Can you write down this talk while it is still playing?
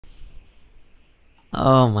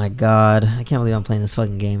Oh my god. I can't believe I'm playing this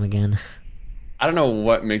fucking game again. I don't know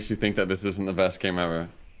what makes you think that this isn't the best game ever.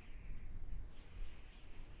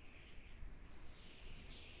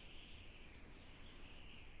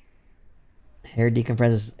 Hair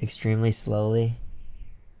decompresses extremely slowly.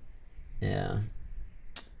 Yeah.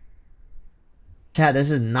 Chat, this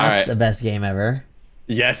is All not right. the best game ever.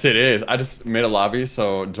 Yes, it is. I just made a lobby,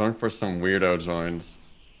 so join for some weirdo joins.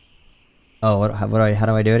 Oh, how do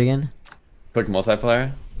I do it again? Click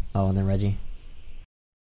multiplayer. Oh, and then Reggie.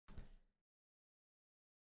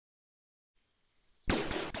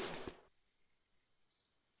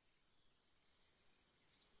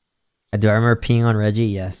 Do I remember peeing on Reggie?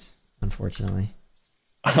 Yes, unfortunately.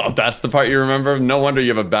 Oh, that's the part you remember? No wonder you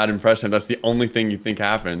have a bad impression. That's the only thing you think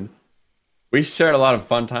happened. We shared a lot of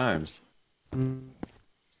fun times.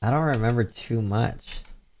 I don't remember too much.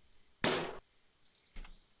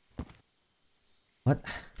 What?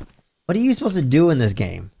 What are you supposed to do in this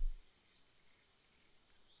game?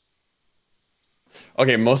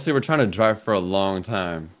 Okay, mostly we're trying to drive for a long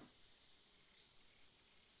time.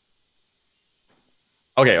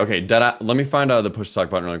 Okay, let me find the push talk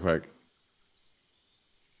button really quick.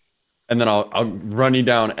 And then I'll run you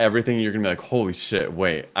down everything. You're gonna be like, holy shit,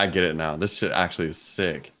 wait, I get it now. This shit actually is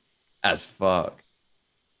sick as fuck.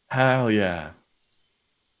 Hell yeah.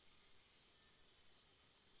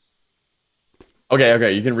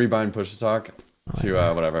 Okay, you can rebind push to talk to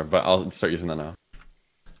Whatever. whatever, but I'll start using that now.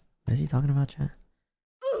 What is he talking about, chat?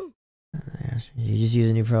 You just use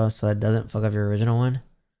a new pro so it doesn't fuck up your original one?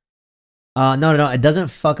 No, it doesn't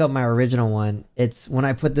fuck up my original one. It's when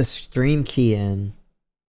I put the stream key in,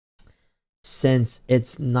 since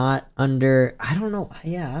it's not under, I don't know.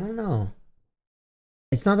 Yeah, I don't know.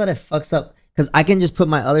 It's not that it fucks up, because I can just put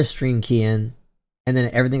my other stream key in and then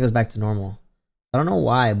everything goes back to normal. I don't know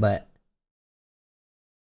why, but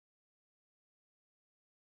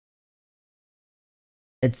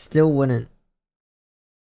it still wouldn't.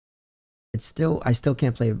 I still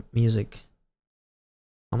can't play music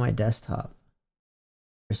on my desktop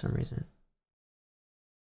for some reason.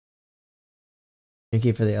 Thank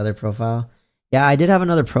you for the other profile. Yeah, I did have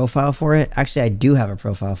another profile for it. Actually, I do have a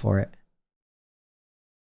profile for it.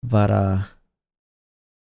 But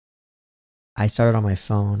I started on my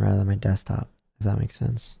phone rather than my desktop, if that makes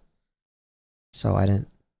sense. So I didn't.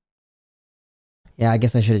 Yeah, I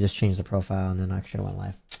guess I should have just changed the profile and then I should have went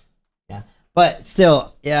live. Yeah. But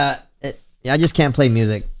still, yeah, I just can't play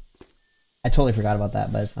music. I totally forgot about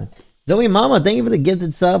that, but it's fine. Zoe Mama, thank you for the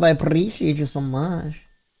gifted sub. I appreciate you so much.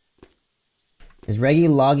 Is Reggie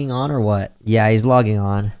logging on or what? Yeah, he's logging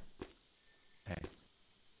on. Okay.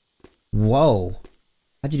 Whoa.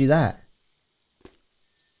 How'd you do that?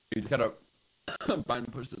 You just gotta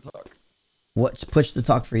bind push to talk. What's push to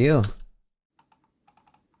talk for you?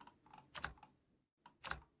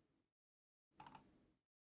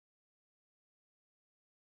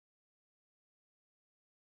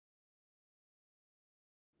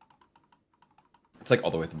 It's like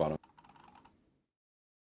all the way at the bottom.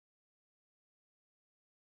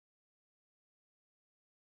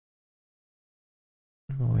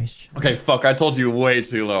 Okay, fuck, I told you way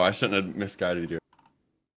too low. I shouldn't have misguided you.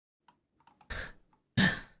 I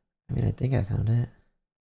mean, I think I found it.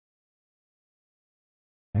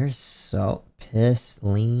 They're so pissed,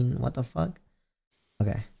 lean. What the fuck?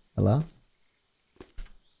 Okay. Hello? Can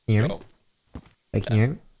you hear me? Wait, can you hear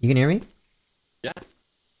me? You can hear me? Yeah.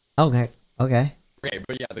 Okay. Okay. Okay,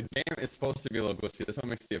 but yeah, the game is supposed to be a little glitchy. This one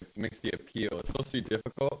makes the appeal. It's supposed to be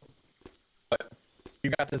difficult, but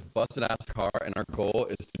you got this busted ass car, and our goal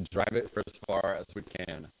is to drive it for as far as we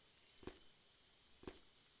can.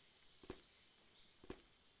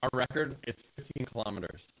 Our record is 15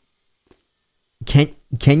 kilometers.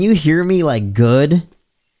 Can you hear me like good?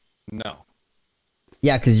 No.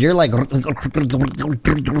 Yeah, cause you're like. Let's go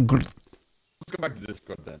back to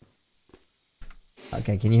Discord then.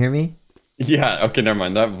 Okay, can you hear me? Yeah. Okay, never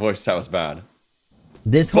mind. That voice chat was bad.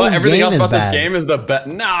 This whole But everything game else is about bad. this game is the best.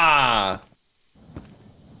 Nah.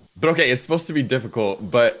 But okay, it's supposed to be difficult,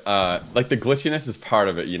 but like the glitchiness is part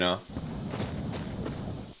of it, you know?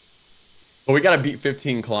 But we gotta beat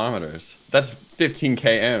 15 kilometers. That's 15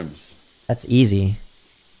 kms. That's easy.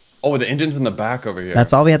 Oh, the engine's in the back over here.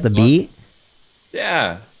 That's all we have to beat?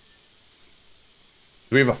 Yeah.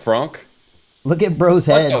 Do we have a frunk? Look at bro's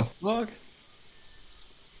What head. the fuck?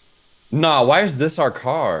 Nah, why is this our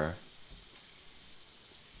car?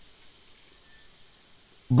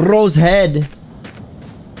 Bro's head.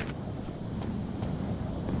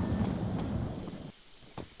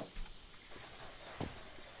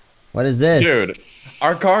 What is this? Dude,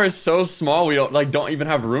 our car is so small we don't even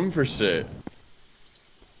have room for shit.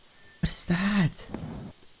 What is What's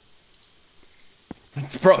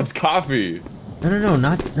that? Bro, it's coffee.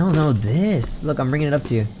 No, this. Look, I'm bringing it up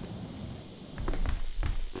to you.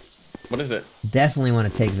 What is it? Definitely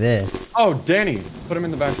want to take this. Oh, Danny. Put him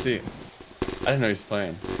in the back seat. I didn't know he was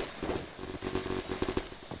playing.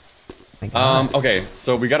 My God. Okay,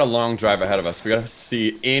 so we got a long drive ahead of us. We gotta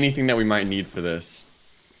see anything that we might need for this.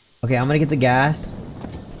 Okay, I'm gonna get the gas.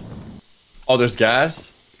 Oh, there's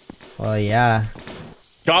gas? Well, yeah.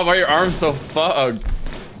 God, why are your arms so fucked?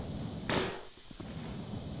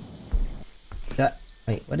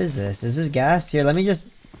 Wait, what is this? Is this gas? Here, let me just...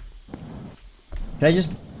 Should I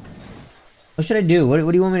just... What should I do? What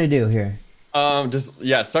do you want me to do here?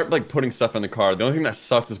 Yeah, start like putting stuff in the car. The only thing that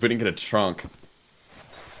sucks is we didn't get a trunk.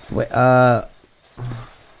 Wait, what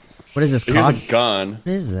is this? Here's a gun. What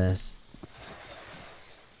is this?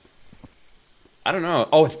 I don't know.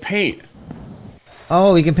 Oh, it's paint.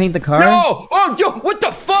 Oh, we can paint the car? No! Oh, yo, what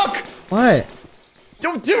the fuck? What?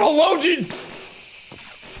 Yo, dude, hello, dude.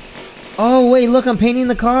 Oh, wait, look, I'm painting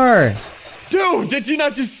the car. Dude, did you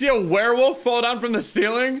not just see a werewolf fall down from the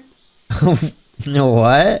ceiling? No,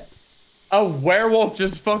 what? A werewolf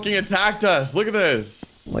just fucking attacked us. Look at this.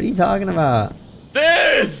 What are you talking about?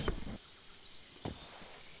 This!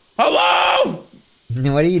 Hello?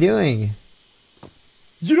 What are you doing?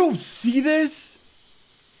 You don't see this?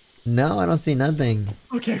 No, I don't see nothing.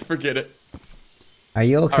 Okay, forget it. Are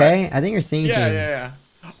you okay? Right. I think you're seeing things. Yeah.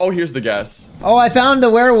 Oh, here's the gas. Oh, I found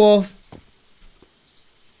the werewolf.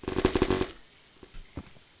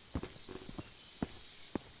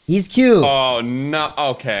 He's cute. Oh, no.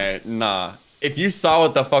 Okay, nah. If you saw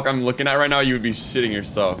what the fuck I'm looking at right now, you would be shitting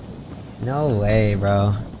yourself. No way,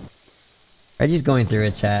 bro. Reggie's going through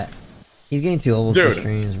a chat. He's getting too old for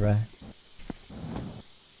streams, bro.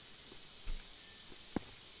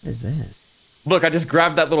 What is this? Look, I just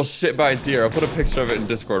grabbed that little shit by its ear. I'll put a picture of it in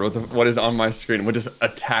Discord with what is on my screen. What just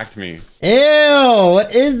attacked me. Ew!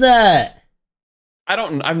 What is that?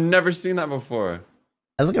 I've never seen that before.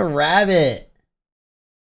 That's like a rabbit.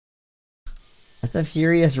 That's a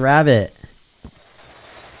furious rabbit.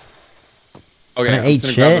 Okay, I'm just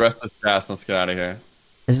gonna grab the rest of this gas and let's get out of here.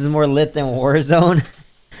 This is more lit than Warzone.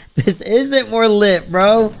 This isn't more lit,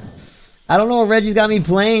 bro. I don't know what Reggie's got me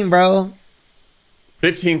playing, bro.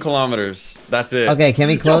 15 kilometers. That's it. Okay, can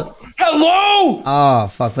we close? Hello! Oh,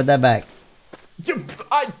 fuck. Put that back.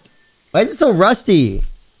 Why is it so rusty?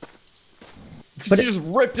 You just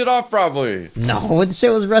ripped it off, probably. No, the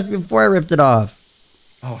shit was rusty before I ripped it off.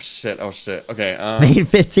 Oh, shit. Oh, shit. Okay. Made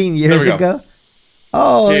 15 years ago?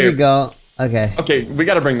 Oh, there we go. Okay. Okay, we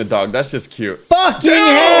gotta bring the dog. That's just cute. Fucking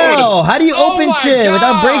hell! How do you open shit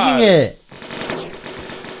without breaking it?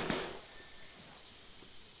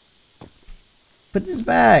 Put this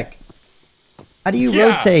back. How do you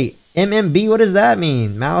rotate? MMB, what does that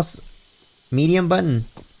mean? Mouse, medium button.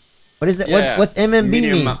 What is it? Yeah. What's MMB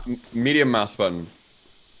mean? Medium mouse button.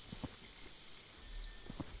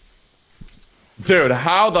 Dude,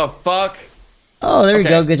 how the fuck? Oh, there we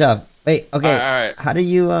go. Good job. Wait, okay. All right. How do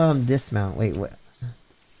you dismount? Wait, what?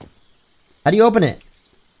 How do you open it?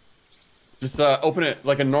 Just open it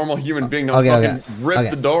like a normal human being. Don't fucking rip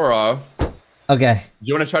the door off. Okay. Do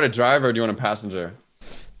you want to try to drive or do you want a passenger?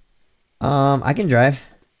 I can drive.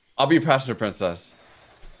 I'll be a passenger princess.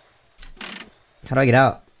 How do I get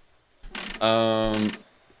out?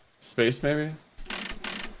 Space maybe?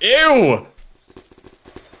 Ew!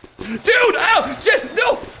 Dude, ow! Shit,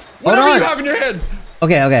 no! Whatever you have in your hands!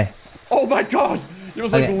 Okay. Oh my god! It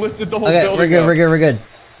was like lifted the whole building. We're good.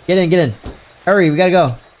 Get in. Hurry, we gotta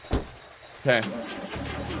go. Okay.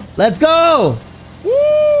 Let's go!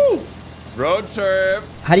 Woo! Road trip.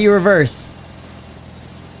 How do you reverse?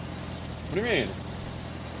 What do you mean?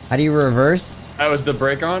 How do you reverse? Oh, is the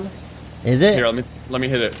brake on? Is it? Here, let me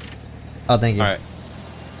hit it. Oh, thank you. All right.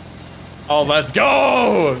 Oh, let's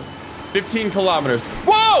go! 15 kilometers.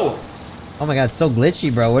 Whoa! Oh my god, it's so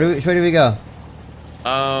glitchy, bro. Which way do we go?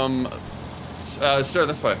 Sure,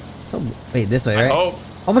 this way. So wait, this way, right? Oh.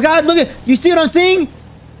 Oh my god, look at you see what I'm seeing?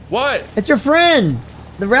 What? It's your friend,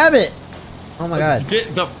 the rabbit. Oh my god.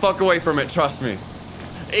 Get the fuck away from it, trust me.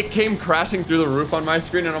 It came crashing through the roof on my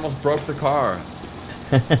screen and almost broke the car.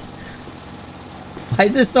 Why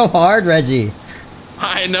is this so hard, Reggie?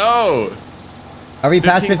 I know. Are we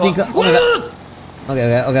past 15? Oh my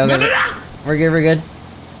god. Okay. We're good.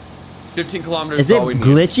 15 kilometers is it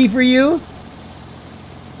glitchy for you?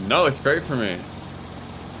 No, it's great for me.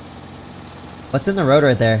 What's in the road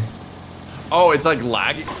right there? Oh, it's like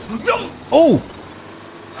lagging. Oh!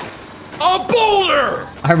 A boulder!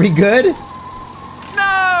 Are we good?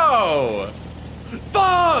 No!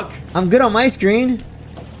 Fuck! I'm good on my screen.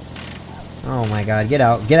 Oh my god, get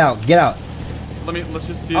out, get out, get out. Let's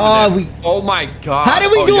just see. Oh my god. How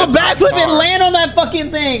did we do a backflip and car. land on that fucking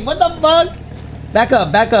thing? What the fuck? Back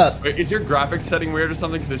up, back up. Wait, is your graphics setting weird or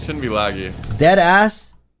something? Because it shouldn't be laggy. Dead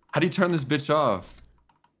ass. How do you turn this bitch off?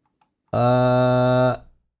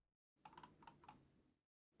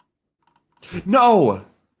 No.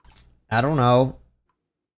 I don't know.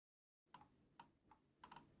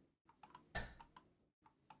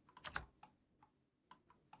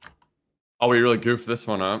 Oh, we really goofed this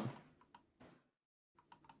one up.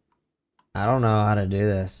 I don't know how to do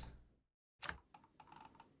this.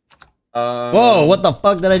 Whoa, what the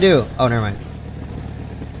fuck did I do? Oh, never mind.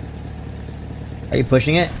 Are you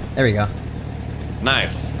pushing it? There we go.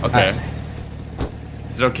 Nice. Okay.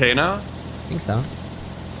 Is it okay now? I think so.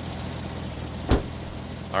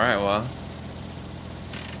 Alright, well.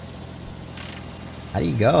 How do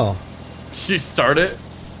you go? She start it?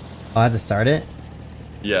 Oh, I have to start it?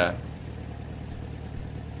 Yeah.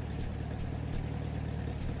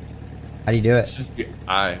 How do you do it? It's just the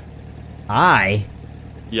I. I?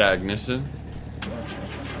 Yeah, ignition.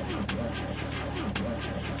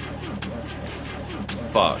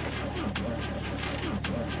 Fuck.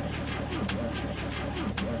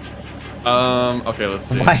 Okay, let's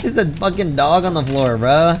see. Why is the fucking dog on the floor,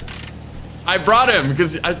 bro? I brought him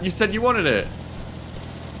because you said you wanted it.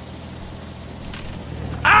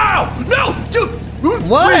 Ow! No! Dude!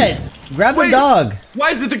 What? Wait. Grab the dog.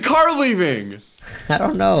 Why is it the car leaving? I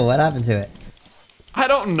don't know. What happened to it? I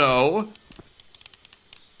don't know.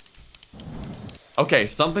 Okay,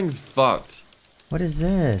 something's fucked. What is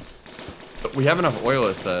this? We have enough oil,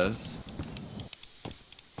 it says.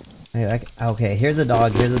 Wait, okay, here's a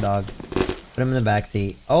dog. Here's a dog. Put him in the back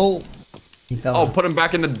seat. Oh, he fell. Oh, put him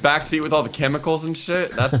back in the back seat with all the chemicals and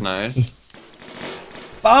shit. That's nice.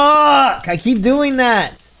 Fuck! I keep doing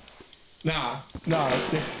that. No. There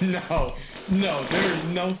is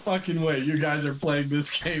no fucking way you guys are playing this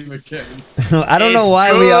game again. I don't know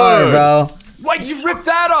why we are, bro. Why'd you rip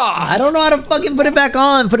that off? I don't know how to fucking put it back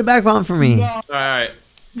on. Put it back on for me. No, Alright.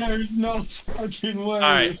 there's no fucking way.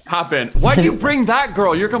 Alright, hop in. Why'd you bring that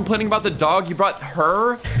girl? You're complaining about the dog? You brought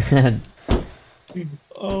her?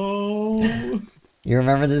 Oh. You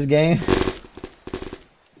remember this game?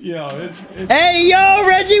 Yo, it's Hey, yo,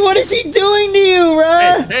 Reggie, what is he doing to you,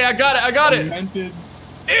 bro? Hey, I got it, I got it. cemented-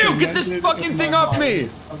 Ew, get this cemented fucking in thing my off heart me.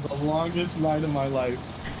 of the longest night of my life.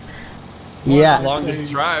 Yeah. Longest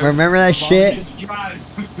drive. Remember that shit? Longest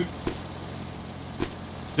drive.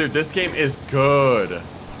 Dude, this game is good.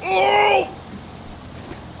 Oh!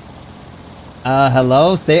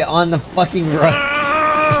 Hello? Stay on the fucking road.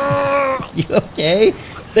 You okay?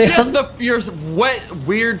 Stay Yes, on... your wet,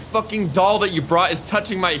 weird fucking doll that you brought is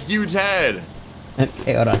touching my huge head.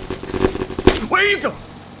 Okay, hold on. Where you go?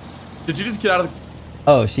 Did you just get out of the...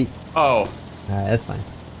 Oh, she... Oh. Alright, that's fine.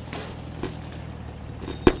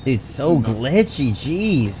 Dude, so glitchy,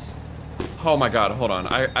 jeez. Oh my god, hold on.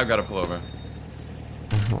 I've got to pull over.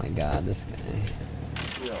 Oh my god, this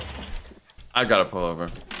guy. I've got to pull over.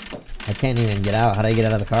 I can't even get out. How do I get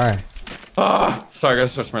out of the car? Ah, sorry, I gotta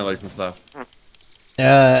stretch my legs and stuff.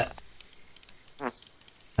 Okay.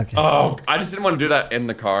 Oh, I just didn't want to do that in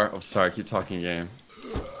the car. Oh, sorry, keep talking game.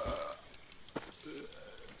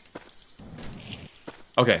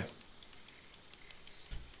 Okay.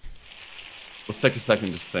 Let's take a second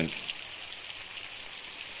to just think.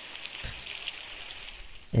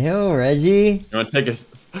 Ew, Reggie. You want to take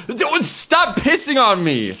a... Don't stop pissing on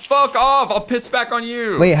me! Fuck off! I'll piss back on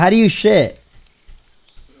you! Wait, how do you shit?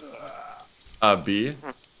 B.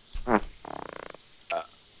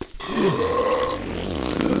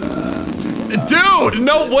 Dude,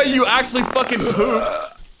 no way you actually fucking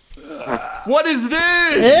pooped! What is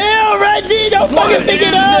this? Ew, Reggie, don't What fucking pick is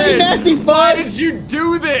it up, you this? nasty Why fuck! did you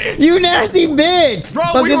do this? You nasty bitch!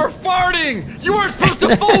 Bro, we Fucking were farting! You weren't supposed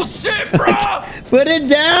to bullshit, bro! put it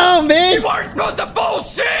down, You bitch! weren't supposed to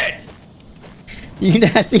bullshit! You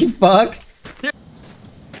nasty fuck!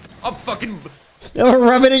 I'm fucking Don't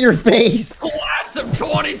rub it in your face! class of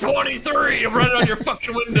 2023! I'm running on your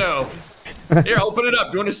fucking window! Here, open it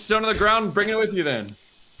up. You want to sit on the ground? Bring it with you then.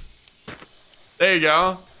 There you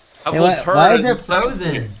go. Hey, why is it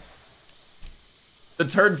frozen? The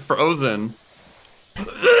turd frozen.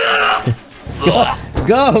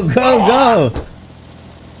 Go!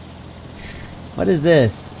 What is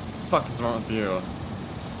this? What the fuck is wrong with you?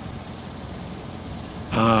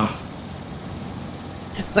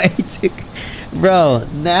 Wait, bro,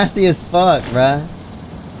 nasty as fuck, bruh.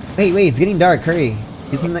 Wait, it's getting dark. Hurry.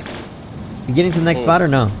 You getting to the next spot or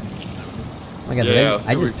no? Oh my god, Yeah,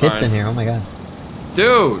 I just pissed in here. Oh my god.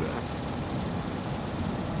 Dude!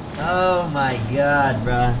 Oh my god,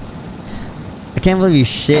 bruh. can't believe you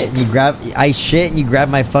shit and you grab. I shit and you grab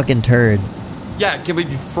my fucking turd. Yeah, I can't believe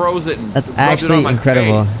you froze it and That's rubbed it actually on my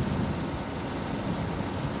incredible. face.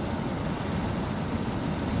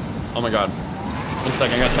 Oh my god. 1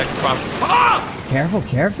 second, I gotta text Prop. Ah! Careful,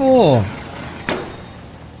 careful.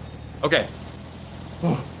 Okay.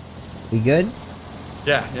 We good?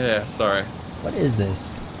 Yeah, sorry. What is this?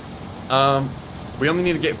 We only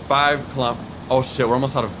need to get 5 kilometers. Oh shit, we're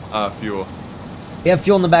almost out of fuel. We have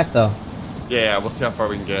fuel in the back though. Yeah, we'll see how far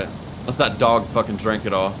we can get. Unless that dog fucking drank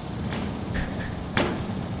it all.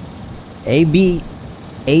 ABIC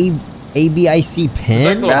There's pin,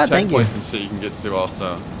 like bro. little Thank you. checkpoints and shit you can get to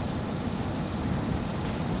also.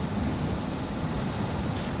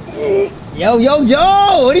 Yo,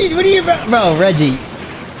 what are you, bro, Reggie?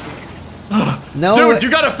 No, Dude, you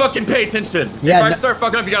gotta fucking pay attention. Yeah, if I start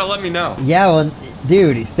fucking up, you gotta let me know. yeah, well,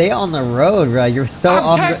 dude, stay on the road, bro. You're so I'm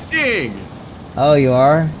off. texting. Oh, you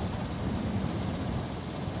are.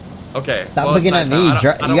 Okay. Stop well, looking it's at me.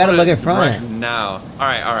 nighttime. I don't You gotta wanna look at front. right now. All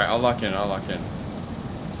right. I'll lock in.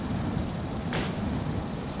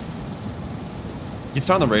 You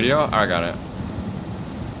turn on the radio? I got it.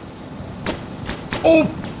 Oh!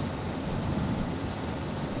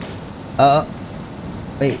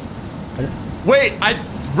 Wait. Wait,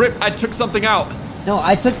 I took something out. No,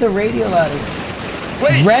 I took the radio out of.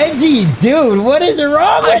 Wait! Reggie, dude, what is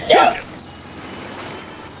wrong with you?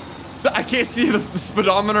 I can't see the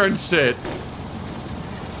speedometer and shit.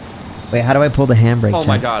 Wait, how do I pull the handbrake? Oh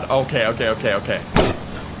my check? god. Okay.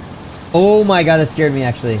 Oh my god, that scared me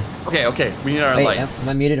actually. Okay. We need our Wait, lights. am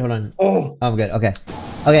I muted? Hold on. Oh! I'm good. Okay.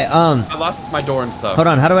 Okay. I lost my door and stuff. Hold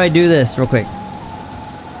on. How do I do this real quick?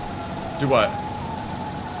 Do what?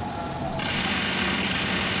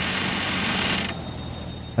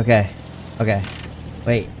 Okay.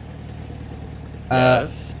 Wait.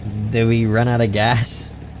 Yes. Did we run out of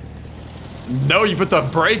gas? No, you put the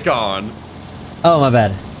brake on. Oh, my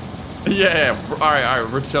bad. Yeah. All right.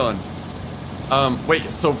 We're chilling. Wait.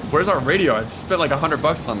 So where's our radio? I spent like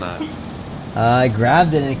 $100 on that. I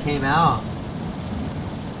grabbed it and it came out.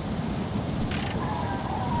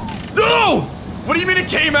 No! What do you mean it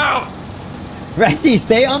came out? Reggie,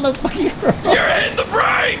 stay on the fucking road. You're hitting the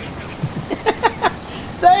brake.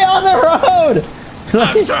 Stay on the road.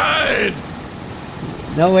 I'm trying.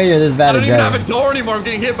 No way you're this bad I don't at even have a driving. door anymore. I'm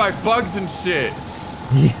getting hit by bugs and shit.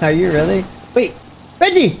 Are you really? Wait,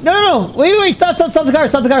 Reggie! No! Wait! Stop the car!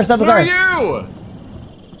 Stop the car! Where are you?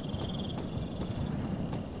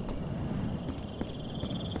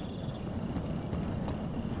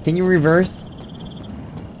 Can you reverse?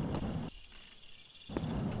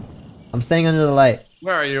 I'm staying under the light.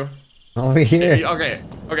 Where are you? Over here. Okay.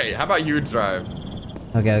 How about you drive?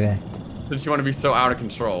 Okay. Since you want to be so out of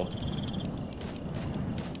control.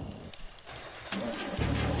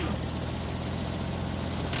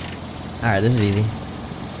 Alright, this is easy.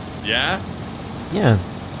 Yeah? Yeah.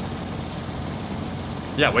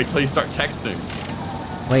 Yeah, wait till you start texting.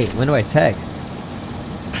 Wait, when do I text?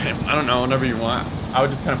 I don't know, whenever you want. I would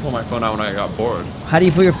just kind of pull my phone out when I got bored. How do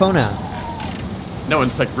you pull your phone out? No,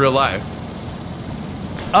 it's like real life.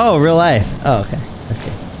 Oh, real life. Oh, okay. Let's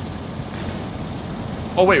see.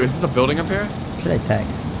 Oh, wait, is this a building up here? Should I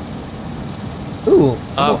text? Ooh.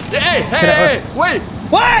 Hey, wait!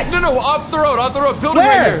 What? No, off the road, building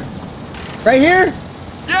Where? right here. Right here?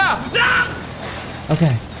 Yeah! Ah!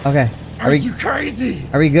 Okay. Are you crazy?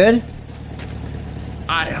 Are we good?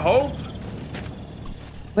 I hope.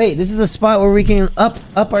 Wait, this is a spot where we can up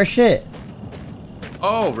our shit.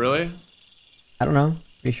 Oh, really? I don't know.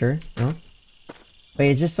 Pretty sure. No? Wait,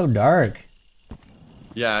 it's just so dark.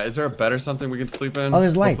 Yeah, is there a bed or something we can sleep in? Oh,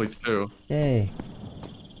 there's Hopefully lights. two. Yay.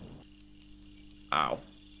 Ow.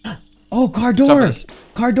 Oh, car Jump door. in this-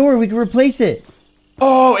 Car door. We can replace it.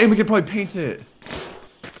 Oh, and we could probably paint it.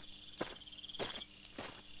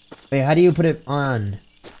 Wait, how do you put it on?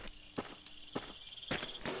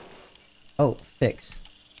 Oh, fix.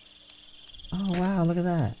 Oh, wow. Look at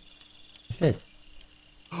that. It fits.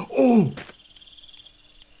 Oh!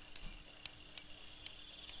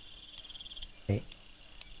 Wait.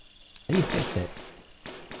 How do you fix it?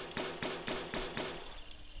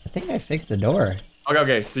 I think I fixed the door.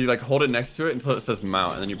 Okay, so you like hold it next to it until it says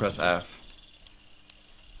mount, and then you press F.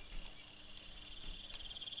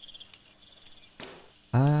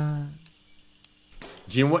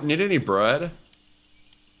 Do you need any bread?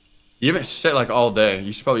 You haven't shit like all day.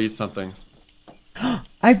 You should probably eat something.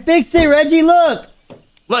 I fixed it, Reggie. Look.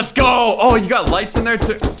 Let's go! Oh, you got lights in there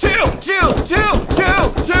too. Two!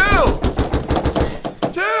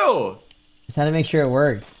 Just had to make sure it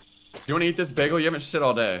worked. You want to eat this bagel? You haven't shit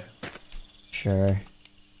all day. Sure.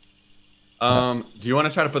 Do you want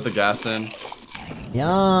to try to put the gas in?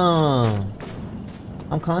 Yum.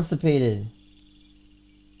 I'm constipated.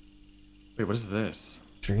 Wait, what is this?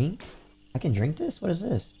 Drink? I can drink this? What is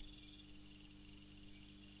this?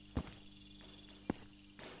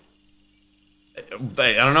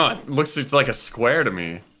 I don't know. It looks like a square to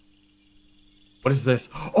me. What is this?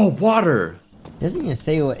 Oh, water! It doesn't even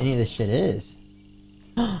say what any of this shit is.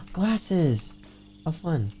 Glasses! How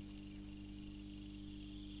fun.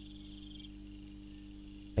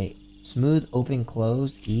 Wait. Smooth, open,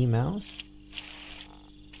 close, E mouse?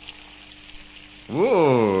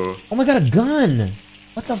 Ooh. Oh my god, a gun!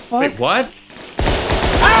 What the fuck? Wait, what?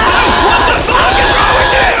 Ah! What the fuck is wrong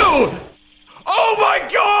with you? Oh my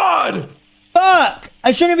god! Fuck!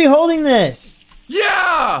 I shouldn't be holding this!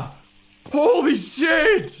 Yeah! Holy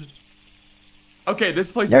shit! Okay,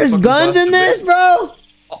 this place There's is fucking guns in busted. this, bro?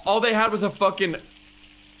 All they had was a fucking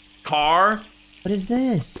car. What is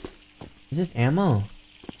this? Is this ammo?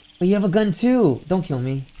 But you have a gun too! Don't kill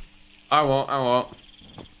me. I won't.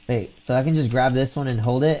 Wait, so I can just grab this one and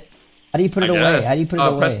hold it? How do you put it away? guess. How do you put it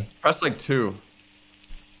away? Press like 2.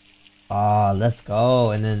 Oh, let's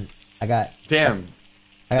go. And then I got... Damn.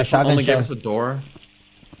 I got This one shotgun only gave shells. us a door.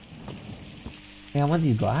 Hey, I want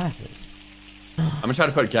these glasses. I'm gonna try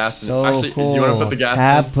to put gas in. So Actually, cool. do you want to put the gas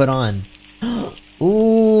Tab in? put on.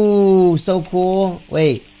 Ooh, so cool.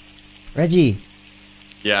 Wait, Reggie,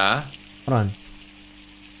 Yeah. hold on.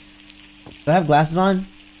 Do I have glasses on?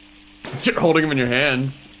 You're holding them in your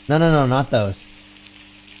hands. No, not those.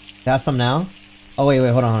 Got some now? Oh, wait,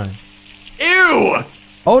 hold on. Ew!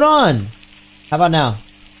 Hold on. How about now?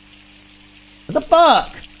 What the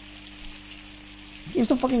fuck? This game's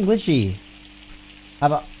so fucking glitchy. How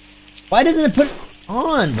about... Why doesn't it put it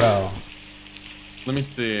on, bro? Let me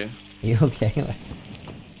see. You okay?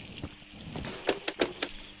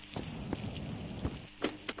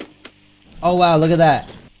 Oh wow, look at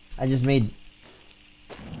that. I just made...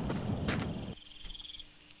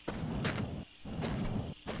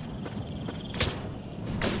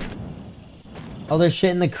 Oh, there's shit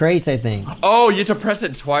in the crates, I think. Oh, you have to press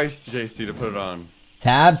it twice, JC, to put it on.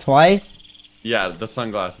 Tab twice? Yeah, the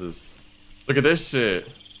sunglasses. Look at this shit.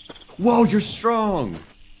 Whoa, you're strong.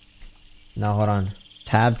 No, hold on.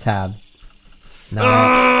 Tab. No.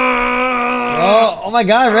 Oh my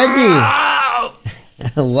god,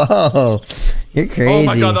 Reggie! Whoa. You're crazy. Oh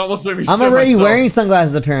my god, that almost made me I'm shit already myself. wearing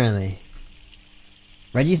sunglasses, apparently.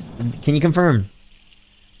 Reggie, can you confirm?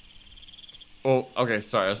 Oh, okay,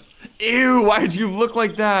 sorry. Ew, why did you look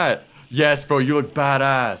like that? Yes, bro, you look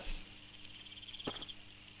badass.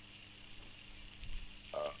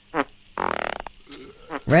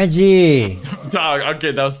 Reggie! Dog,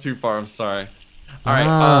 okay, that was too far. I'm sorry. All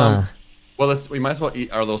right. Well, we might as well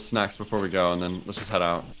eat our little snacks before we go, and then let's just head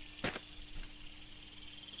out.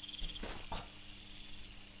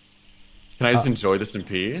 Can I just enjoy this in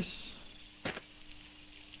peace?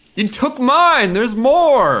 You took mine. There's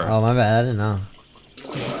more. Oh, my bad. I didn't know.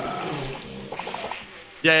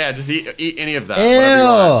 Yeah. Just eat any of that. Ew! Whatever you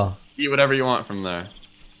want. Eat whatever you want from there.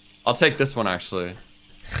 I'll take this one actually.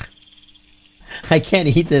 I can't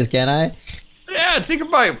eat this, can I? Yeah, take a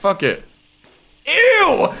bite. Fuck it.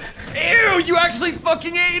 Ew! Ew! You actually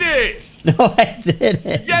fucking ate it! No, I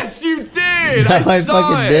didn't. Yes, you did! No, I saw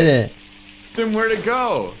fucking it! didn't. Then where'd it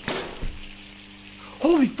go?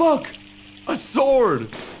 Holy fuck! A sword!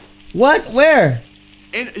 What? Where?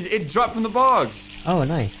 And it dropped from the box. Oh,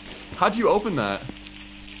 nice. How'd you open that?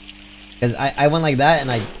 Because I went like that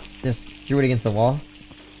and I just threw it against the wall.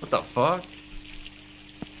 What the fuck?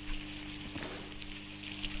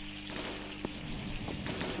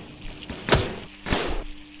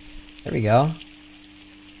 There we go.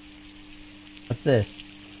 What's this?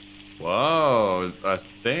 Whoa, a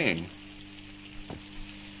thing.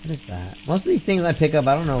 What is that? Most of these things I pick up,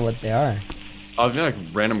 I don't know what they are. Oh, it's like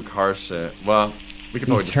random car shit. Well, we could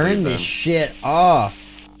probably just Turn leave this them. shit off.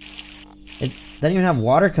 It doesn't even have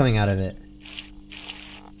water coming out of it.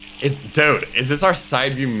 Dude, is this our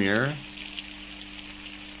side view mirror?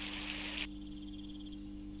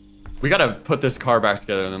 We gotta put this car back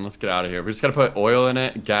together and then let's get out of here. We just gotta put oil in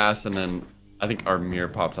it, gas, and then I think our mirror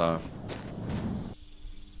popped off.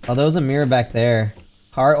 Oh, there was a mirror back there.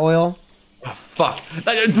 Car oil? Oh, fuck.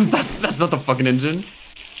 That's not the fucking engine.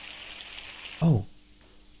 Oh.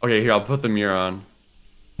 Okay, here, I'll put the mirror on.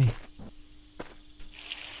 Hey.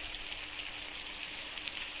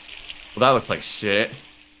 Well, that looks like shit.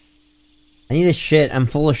 I need a shit. I'm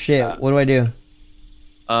full of shit. What do I do?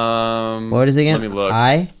 What is it again? Let me look.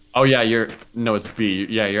 I? Oh, yeah, no, it's B.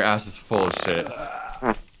 Yeah, your ass is full of shit.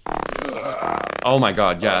 Oh my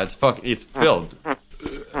god, yeah, it's filled.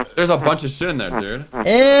 There's a bunch of shit in there, dude.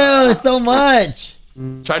 Ew, so much.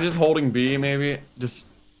 Try just holding B, maybe. Just,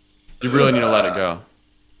 you really need to let it go.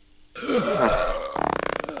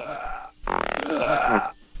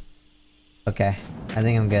 Okay, I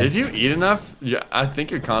think I'm good. Did you eat enough? Yeah, I think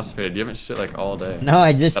you're constipated. You haven't shit like all day. No,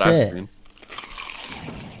 I just that I've shit. seen.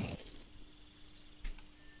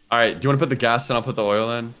 All right, do you want to put the gas in? I'll put the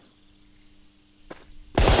oil in.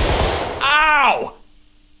 Ow!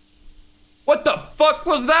 What the fuck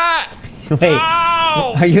was that? Wait,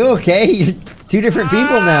 Ow! are you okay? You're two different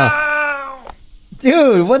people now. Ow!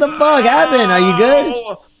 Dude, what the fuck happened? Are you good?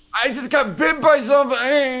 Ow! I just got bit by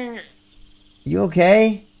something. You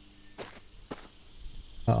okay?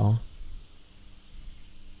 Uh-oh.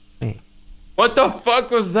 Wait. What the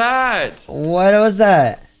fuck was that? What was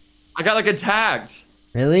that? I got like attacked.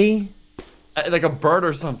 Really? Like a bird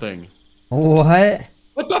or something. What?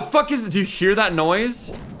 What the fuck is it? Do you hear that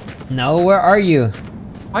noise? No, where are you?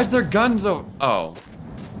 Why is there guns over? Oh.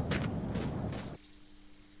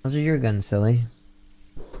 Those are your guns, silly.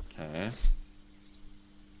 Okay.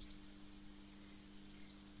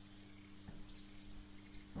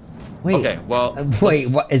 Wait. Okay, well. Wait,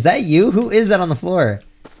 what? Is that you? Who is that on the floor?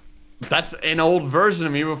 That's an old version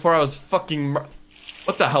of me before I was fucking.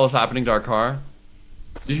 What the hell is happening to our car?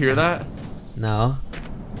 Did you hear that? No.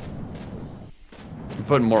 I'm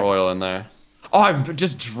putting more oil in there. Oh, I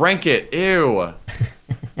just drank it. Ew.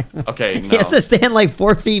 Okay, no. He has to stand like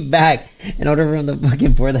 4 feet back in order for him to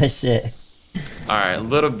fucking pour that shit. Alright, a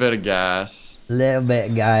little bit of gas. Little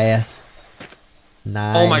bit, guys.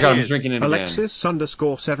 Nice. Oh my god, I'm drinking it again.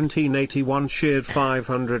 Alexis_1781 shared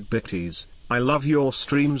 500 bitties. I love your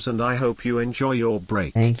streams and I hope you enjoy your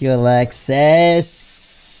break. Thank you,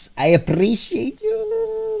 Alexis. I appreciate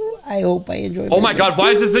you. I hope I enjoy. Oh my god,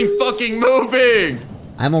 why is this thing fucking moving?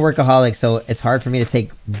 I'm a workaholic, so it's hard for me to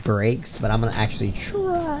take breaks, but I'm gonna actually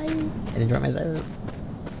try and enjoy myself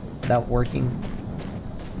without working.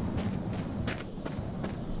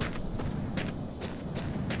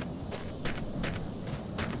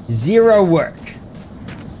 Zero work.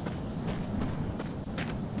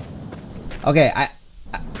 Okay,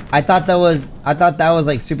 I thought that was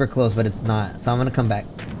like super close, but it's not. So I'm gonna come back.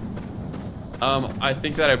 I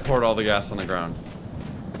think that I poured all the gas on the ground.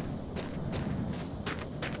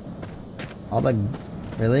 All the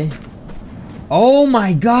really? Oh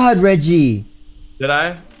my god, Reggie! Did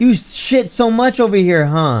I? You shit so much over here,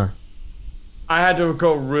 huh? I had to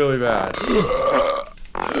go really bad.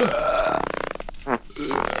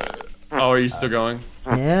 Oh, are you still going?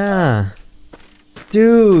 Yeah.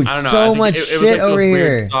 Dude, I don't know. I so think much it was shit like those over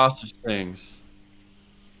weird here. sausage things.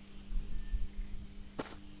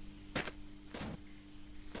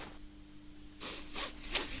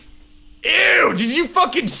 Ew! Did you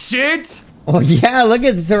fucking shit? Oh yeah, look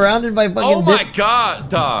at surrounded by fucking Oh my god,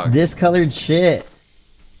 dog. discolored shit.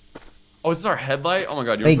 Oh, is this our headlight? Oh my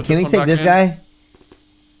god. You Wait, wanna put can we one take back this in? guy?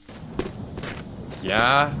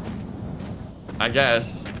 Yeah. I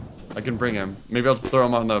guess. I can bring him. Maybe I'll just throw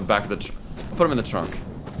him on the back of the trunk. I'll put him in the trunk.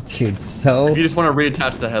 Dude, so If you just want to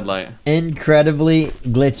reattach the headlight. incredibly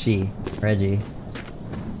glitchy, Reggie.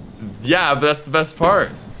 Yeah, but that's the best part.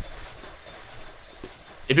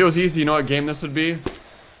 If it was easy, you know what game this would be?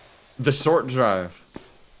 The short drive.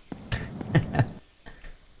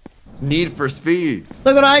 Need for Speed.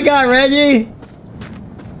 Look what I got, Reggie!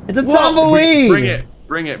 It's a Whoa, tumbleweed! Bring it,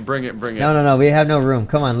 bring it, bring it, bring it. No, we have no room.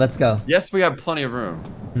 Come on, let's go. Yes, we have plenty of room.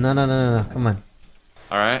 No, come on.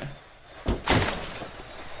 Alright.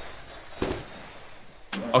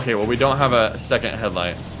 Okay, well, we don't have a second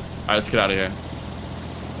headlight. Alright, let's get out of here.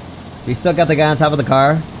 You still got the guy on top of the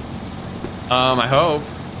car? I hope.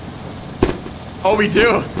 Oh, we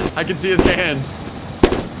do! I can see his hands.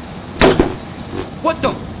 What the?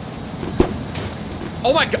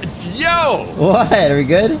 Oh my god, yo! What? Are we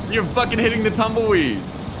good? You're fucking hitting the tumbleweeds.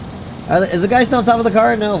 Is the guy still on top of the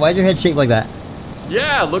car? No, why'd your head shape like that?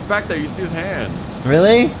 Yeah, look back there, you see his hand.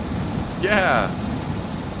 Really? Yeah.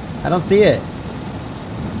 I don't see it.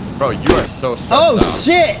 Bro, you are so stressed Oh out.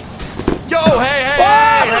 shit! Yo, hey!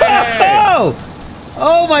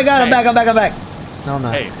 Oh my god, Hey. I'm back. No, I'm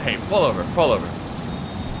not. Hey, pull over.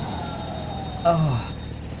 Oh.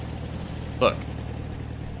 Look.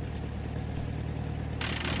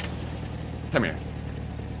 Come here.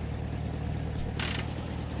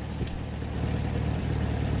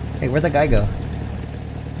 Hey, where'd that guy go?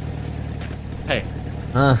 Hey.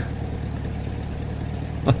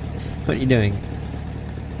 What are you doing?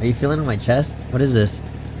 Are you feeling on my chest? What is this?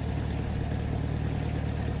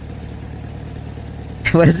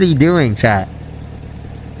 What is he doing, chat?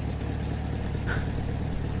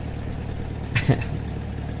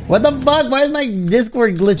 What the fuck? Why is my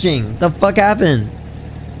Discord glitching? What the fuck happened?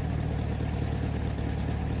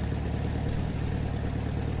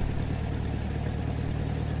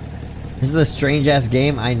 This is a strange ass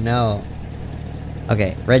game. I know.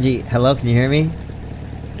 Okay, Reggie. Hello. Can you hear me?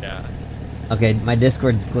 Yeah. Okay, my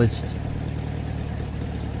Discord's glitched.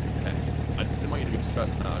 Okay. I just didn't want you to get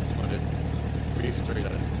stressed out. I just wanted to reassure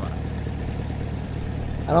that it's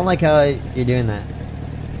fine. I don't like how you're doing that.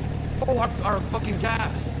 Oh, our fucking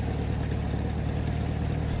gas.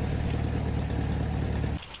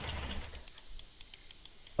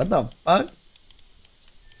 What the fuck?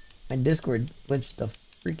 My Discord glitched the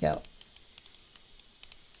freak out.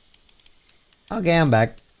 Okay, I'm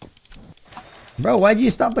back. Bro, why'd you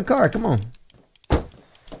stop the car? Come on.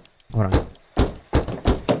 Hold on.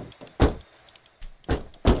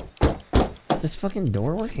 Is this fucking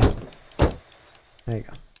door working? There you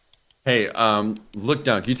go. Hey, look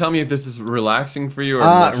down. Can you tell me if this is relaxing for you or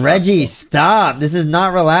more Reggie, stressful? stop. This is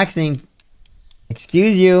not relaxing.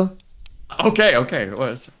 Excuse you. Okay, okay.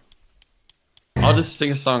 I'll just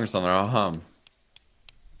sing a song or something. I'll hum.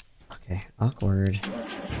 Okay, awkward.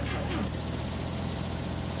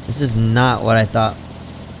 This is not what I thought.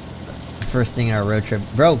 First thing in our road trip.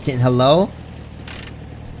 Bro, hello?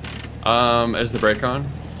 Is the brake on?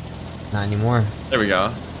 Not anymore. There we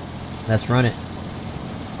go. Let's run it.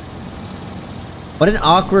 What an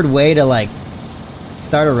awkward way to like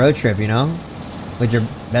start a road trip, you know? With your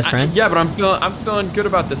best friend? Yeah, but I'm feeling good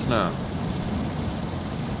about this now.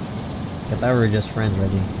 I thought we were just friends,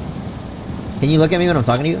 Reggie. Can you look at me when I'm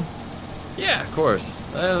talking to you? Yeah, of course.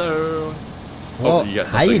 Hello. Well, you got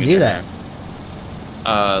how do you something in do your that?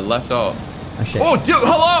 hand. Left alt. Oh shit. Oh, dude,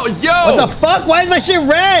 hello, yo! What the fuck? Why is my shit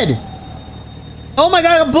red? Oh my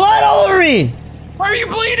god, I got blood all over me! Why are you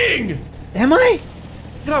bleeding? Am I?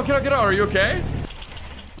 Get out, get out, get out. Are you okay?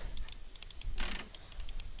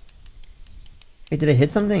 Wait, did I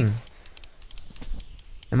hit something?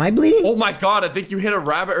 Am I bleeding? Oh my god, I think you hit a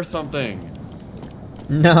rabbit or something.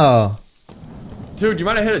 No. Dude, you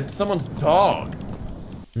might have hit someone's dog.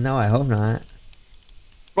 No, I hope not.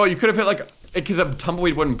 Bro, you could have hit like, because a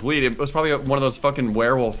tumbleweed wouldn't bleed. It was probably one of those fucking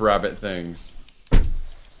werewolf rabbit things.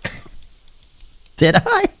 Did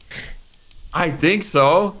I? I think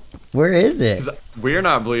so. Where is it? 'Cause we're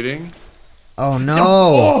not bleeding. Oh no.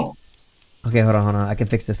 Oh! Okay, hold on, hold on. I can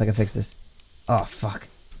fix this. I can fix this. Oh fuck.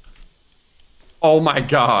 Oh my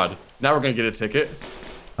god. Now we're gonna get a ticket.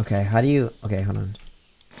 Okay, how do you? Okay, hold on.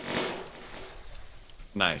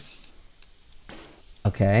 Nice.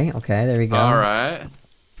 Okay, okay, there we go. All right.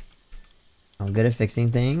 I'm good at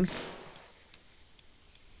fixing things.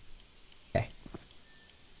 Okay.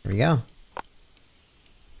 There we go.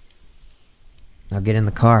 Now get in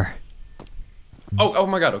the car. Oh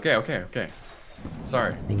my god. Okay, okay, okay.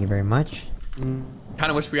 Sorry. Thank you very much. Kind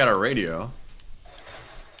of wish we had our radio.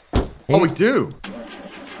 Hey. Oh, we do.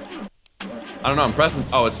 I don't know. I'm pressing.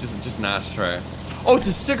 Oh, it's just an ashtray. Oh, it's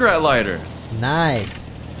a cigarette lighter.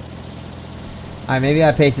 Nice. Alright, maybe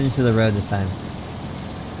I pay attention to the road this time.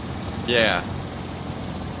 Yeah.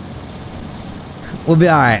 We'll be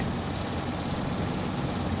alright.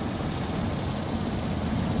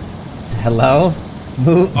 Hello?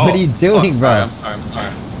 What are you doing, bro? I'm sorry. I'm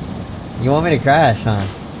sorry. You want me to crash, huh?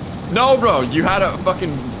 No, bro. You had a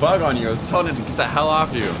fucking bug on you. I was telling it to get the hell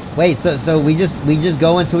off you. Wait, so we just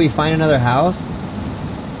go until we find another house?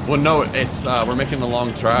 Well, no. It's we're making the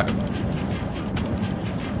long track.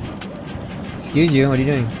 Excuse you, what are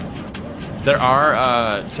you doing? There are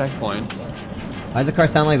checkpoints. Why does the car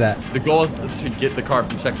sound like that? The goal is to get the car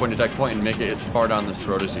from checkpoint to checkpoint and make it as far down this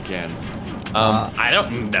road as you can. I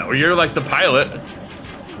don't know. You're like the pilot.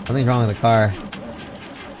 Something's wrong with the car.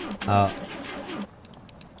 Oh.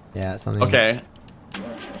 Yeah, something. Okay.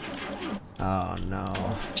 Oh no.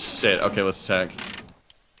 Shit. Okay, let's check.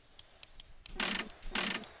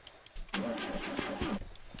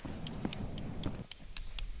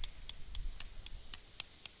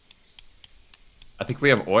 I think we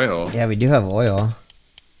have oil. Yeah, we do have oil.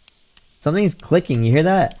 Something's clicking, you hear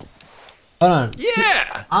that? Hold on.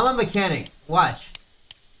 Yeah! I'm a mechanic. Watch.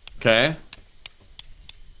 Okay.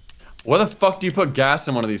 Where the fuck do you put gas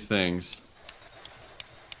in one of these things?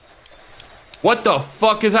 What the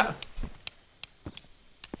fuck is that?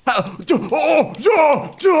 I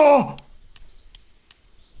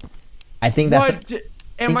think that's. What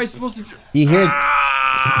am I supposed to do? Do you hear?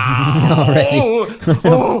 No, Reggie.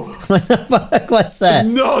 What the fuck was that?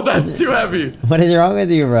 No, that's too heavy. What is wrong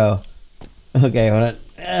with you, bro? Okay, hold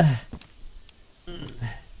on.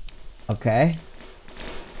 Okay.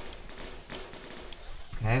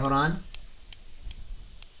 Okay, hold on.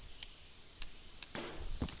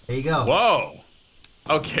 There you go. Whoa.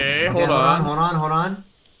 Okay, Okay, hold on. hold on.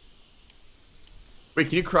 Wait,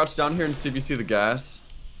 can you crouch down here and see if you see the gas?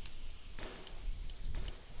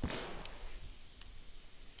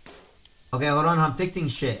 Okay, hold on. I'm fixing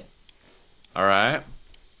shit. All right.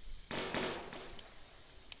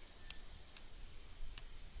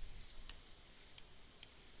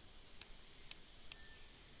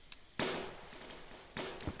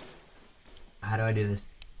 How do I do this?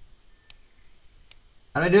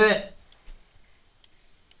 How do I do it?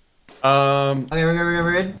 Okay,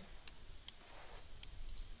 we're good.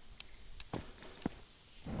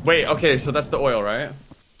 Wait, okay, so that's the oil, right?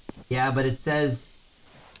 Yeah, but it says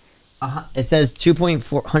 2.4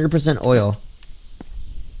 100% oil.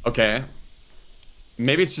 Okay.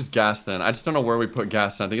 Maybe it's just gas then. I just don't know where we put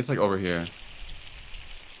gas in. I think it's like over here.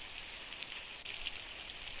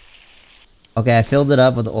 Okay, I filled it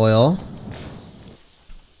up with oil.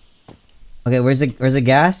 Okay, where's the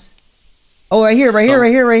gas? Oh, right here.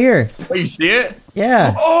 Oh, you see it?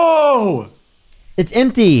 Yeah. Oh! It's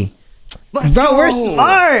empty. Let's Bro, go! we're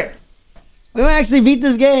smart. We might actually beat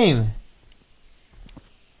this game.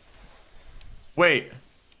 Wait.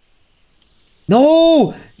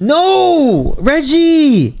 No! No!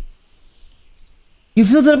 Reggie! You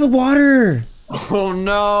filled it up with water. Oh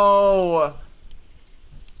no!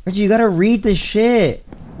 Reggie, you gotta read the shit.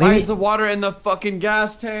 Why is the water in the fucking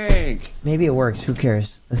gas tank? Maybe it works. Who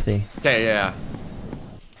cares? Let's see. Okay, yeah.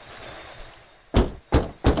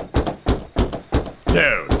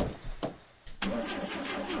 Dude.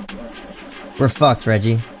 We're fucked,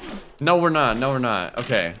 Reggie. No, we're not. No, we're not.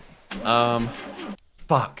 Okay.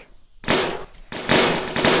 Fuck.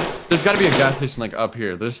 There's gotta be a gas station like up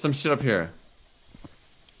here. There's some shit up here.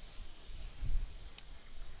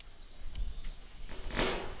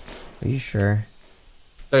 Are you sure?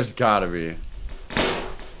 There's gotta be.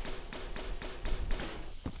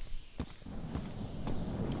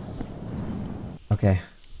 Okay.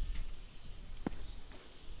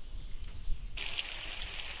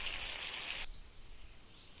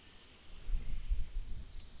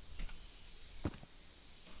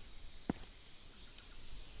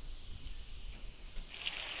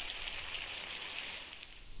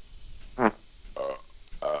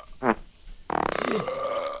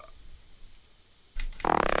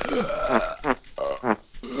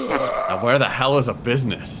 Now, where the hell is a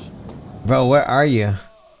business? Bro, where are you?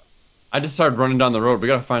 I just started running down the road. We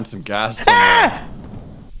gotta find some gas somewhere.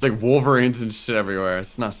 It's like Wolverines and shit everywhere.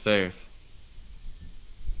 It's not safe.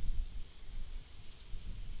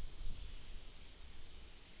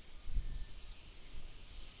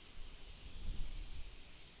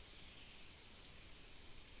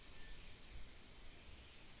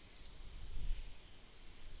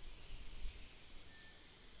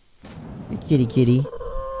 Hey, kitty kitty.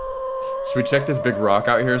 Should we check this big rock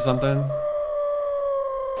out here or something?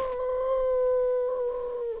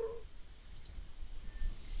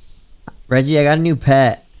 Reggie, I got a new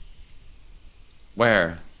pet.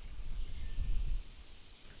 Where?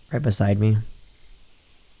 Right beside me.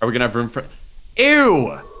 Are we gonna have room for?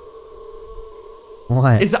 Ew!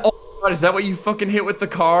 What? Is that? Oh my God! Is that what you fucking hit with the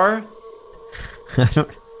car?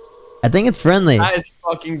 I think it's friendly. That is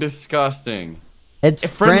fucking disgusting. It's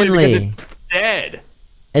Friendly friendly. because it's dead.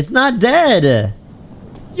 It's not dead.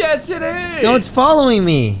 Yes, it is. No, it's following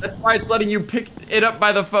me. That's why it's letting you pick it up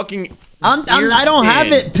by the fucking. I don't have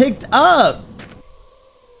skin. it picked up.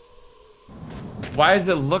 Why does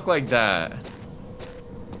it look like that?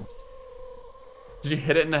 Did you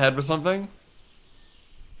hit it in the head with something?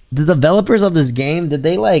 The developers of this game, did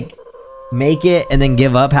they like make it and then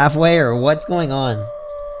give up halfway, or what's going on?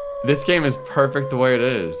 This game is perfect the way it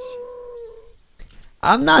is.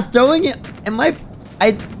 I'm not throwing it.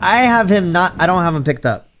 I have him not. I don't have him picked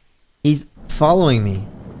up. He's following me.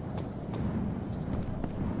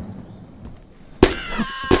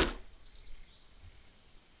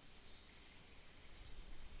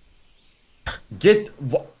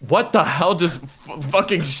 What the hell just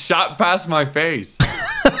fucking shot past my face?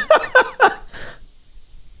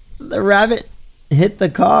 The rabbit hit the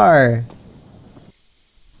car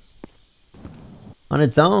on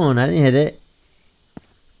its own. I didn't hit it.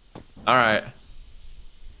 All right.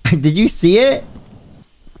 Did you see it?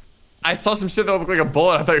 I saw some shit that looked like a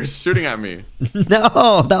bullet. I thought you were shooting at me.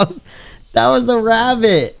 No, that was the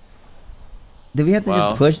rabbit. Did we have to Wow.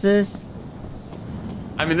 just push this?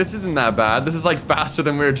 I mean, this isn't that bad. This is like faster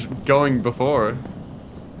than we were going before.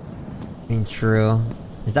 I mean, true.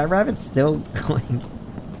 Is that rabbit still going?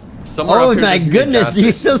 Somewhere Oh up here my there's a goodness, gas do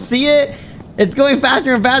you station. still see it? It's going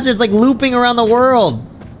faster and faster. It's like looping around the world.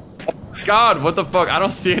 God, what the fuck? I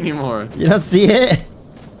don't see anymore. You don't see it?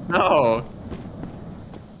 No.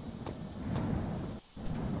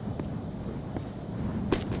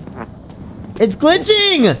 It's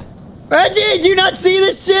glitching! Reggie, do you not see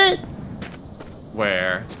this shit?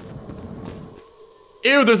 Where?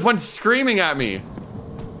 Ew, there's one screaming at me.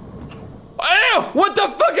 Ew, what the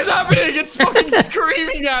fuck is happening? It's fucking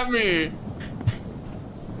screaming at me.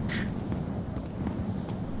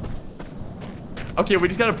 Okay, we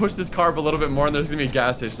just gotta push this car up a little bit more and there's gonna be a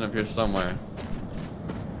gas station up here somewhere.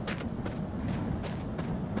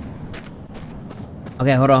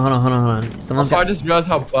 Okay, hold on. Also, I just realized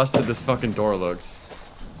how busted this fucking door looks.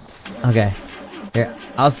 Okay. Here,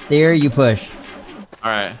 I'll steer, you push.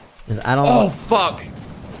 Alright. Cause I don't... Oh, fuck!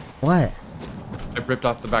 What? I ripped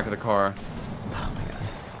off the back of the car. Oh my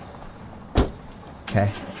god.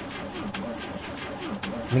 Okay.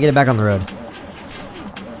 Let me get it back on the road.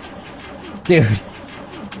 Dude.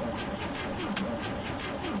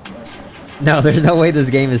 No, there's no way this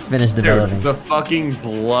game is finished developing. Dude, the fucking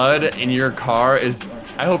blood in your car is...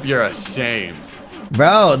 I hope you're ashamed.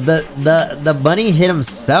 Bro, the bunny hit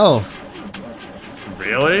himself.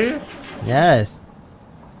 Really? Yes.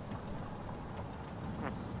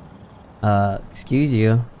 Excuse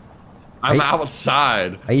you. I'm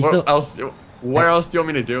outside. Are you still... Where else do you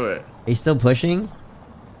want me to do it? Are you still pushing?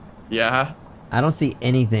 Yeah? I don't see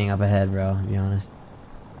anything up ahead, bro, to be honest.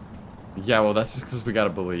 Yeah, well, that's just because we gotta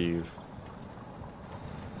believe.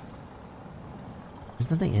 There's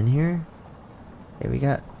nothing in here? Okay, we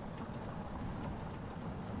got...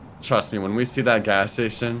 Trust me, when we see that gas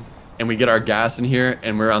station and we get our gas in here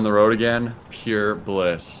and we're on the road again, pure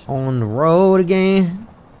bliss. On the road again.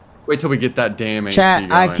 Wait till we get that damn AC Chat,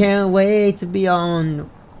 going. I can't wait to be on the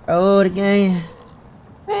road again.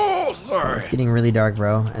 Oh, sorry. It's getting really dark,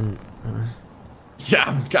 bro, and...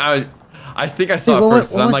 Yeah, I think I saw Dude, it what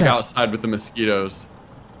first. I'm was like that? outside with the mosquitoes.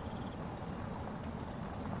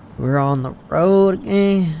 We're on the road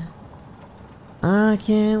again. I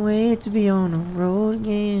can't wait to be on the road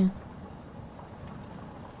again.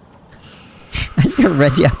 I just got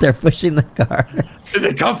Reggie out there pushing the car. Is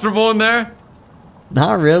it comfortable in there?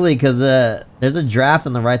 Not really, because there's a draft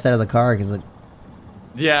on the right side of the car. Because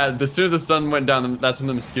Yeah, as soon as the sun went down, that's when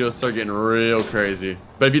the mosquitoes start getting real crazy.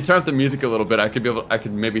 But if you turn up the music a little bit, I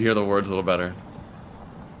could maybe hear the words a little better.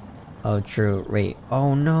 Oh, true. Wait.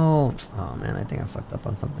 Oh no. Oh man, I think I fucked up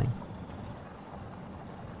on something.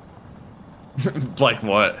 Like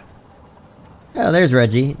what? Oh, there's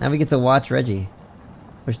Reggie. Now we get to watch Reggie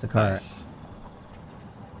push the car. Nice.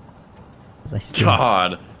 As I steer.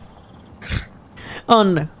 God.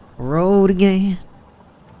 On the road again.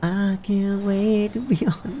 I can't wait to be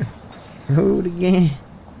on the road again.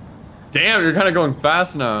 Damn, you're kind of going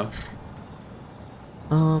fast now.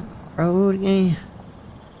 On the road again.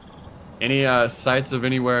 Any sights of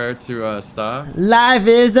anywhere to stop? Life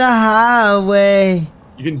is a highway.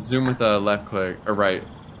 You can zoom with a left click or right.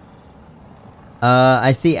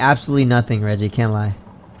 I see absolutely nothing, Reggie. Can't lie.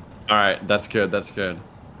 All right, that's good. That's good.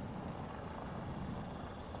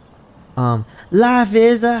 Life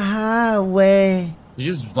is a highway. Did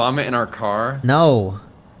you just vomit in our car? No.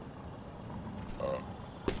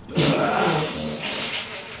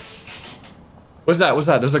 What's that? What's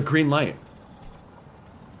that? There's a green light.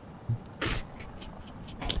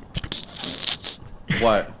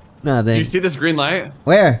 What? Nothing. Do you see this green light?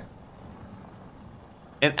 Where?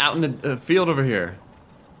 And out in the field over here.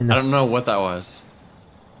 In the I don't know what that was.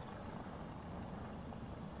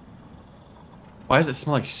 Why does it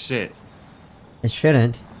smell like shit? It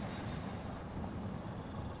shouldn't.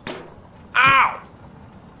 Ow!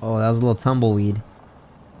 Oh, that was a little tumbleweed.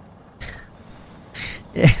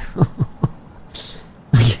 Ew.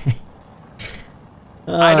 Okay.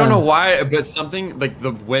 I don't know why, but something like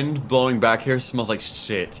the wind blowing back here smells like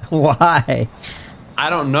shit. Why? I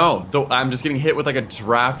don't know. Though I'm just getting hit with like a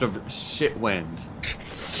draft of shit wind.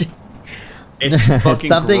 It's fucking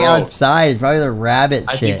Something gross. outside. Probably the rabbit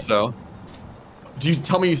I shit. think so. Do you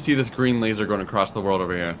tell me you see this green laser going across the world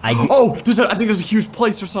over here? I think there's a huge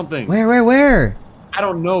place or something. Where? I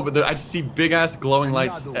don't know, but I just see big ass glowing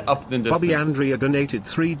lights up in the distance. Bobby Andrea donated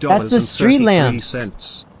 $3 That's the street lamp.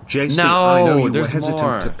 cents. JC, No, I know you were there's hesitant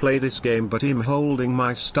more. to play this game, but I'm holding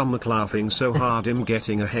my stomach laughing so hard I'm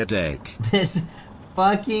getting a headache. This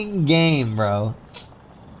fucking game, bro.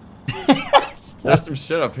 There's some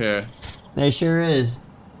shit up here. There sure is.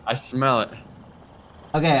 I smell it.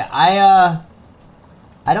 Okay, I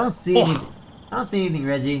don't see anything. I don't see anything,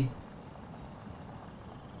 Reggie.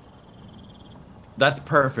 That's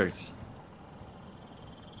perfect.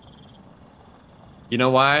 You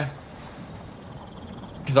know why?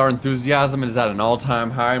 Because our enthusiasm is at an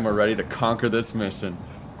all-time high and we're ready to conquer this mission.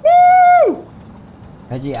 Woo!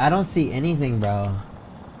 Reggie, I don't see anything, bro.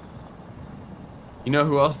 You know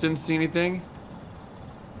who else didn't see anything?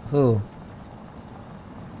 Who?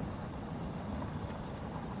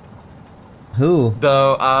 Who?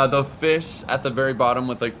 The fish at the very bottom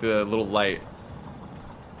with like the little light.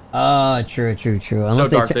 Oh, true. So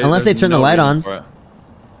dark, Unless they there's turn the no light reason on. for it.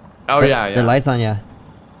 Oh yeah. The lights on, yeah.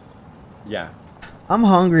 Yeah. I'm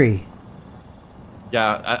hungry.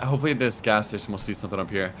 Yeah, hopefully this gas station will see something up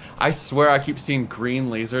here. I swear I keep seeing green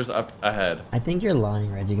lasers up ahead. I think you're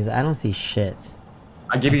lying, Reggie, because I don't see shit.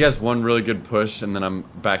 I give you guys one really good push, and then I'm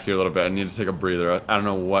back here a little bit. I need to take a breather. I don't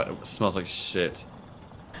know what smells like shit.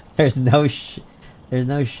 There's no shit,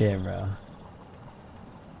 bro.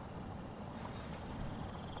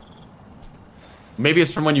 Maybe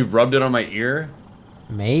it's from when you rubbed it on my ear?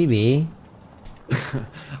 Maybe.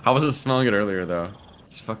 I wasn't smelling it earlier, though.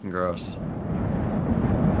 It's fucking gross.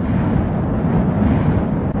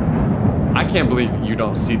 I can't believe you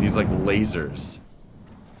don't see these, like, lasers.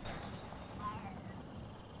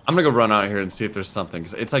 I'm gonna go run out here and see if there's something,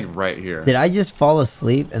 because it's, like, right here. Did I just fall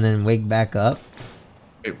asleep and then wake back up?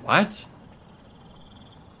 Wait, what?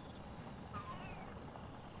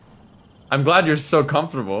 I'm glad you're so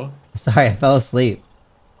comfortable. Sorry, I fell asleep.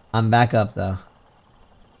 I'm back up, though.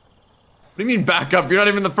 What do you mean back up? You're not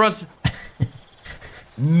even in the front.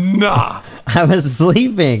 Nah. I was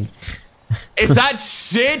sleeping. Is that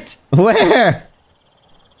shit? Where?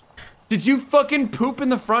 Did you fucking poop in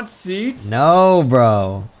the front seat? No,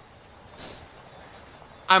 bro.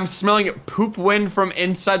 I'm smelling poop wind from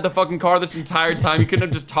inside the fucking car this entire time. You couldn't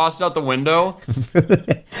have just tossed it out the window?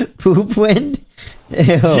 Poop wind? Ew.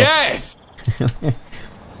 Yes!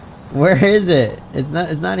 Where is it? It's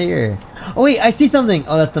not here. Oh wait, I see something.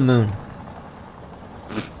 Oh, that's the moon.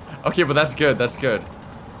 Okay, but that's good. That's good.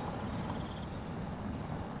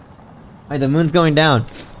 Wait, the moon's going down.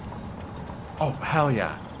 Oh, hell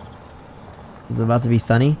yeah. It's about to be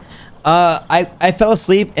sunny. I fell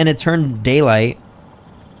asleep and it turned daylight.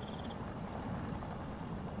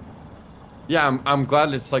 Yeah, I'm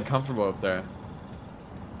glad it's like comfortable up there.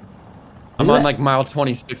 I'm on like mile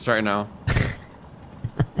 26 right now.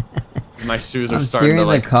 My shoes are I'm starting to steering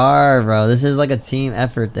like... the car, bro. This is like a team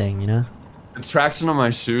effort thing, you know? The traction on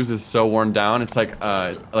my shoes is so worn down. It's like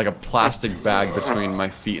a plastic bag between my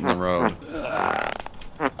feet and the road.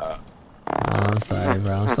 Oh, I'm sorry,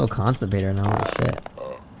 bro. I'm so constipated now. Holy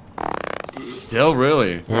shit. Still,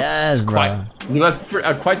 really? Yes, bro.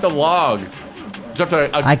 That's quite the log.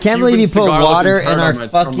 I can't believe you put water in our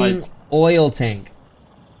fucking oil tank.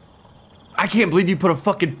 I can't believe you put a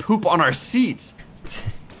fucking poop on our seats.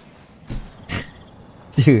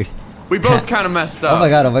 Dude. We both kind of messed up. Oh my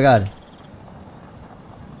god, oh my god.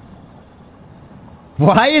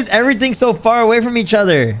 Why is everything so far away from each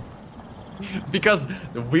other? Because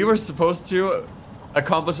we were supposed to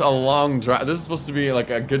accomplish a long drive. This is supposed to be like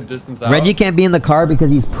a good distance out. Reggie can't be in the car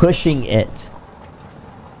because he's pushing it.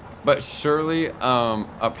 But surely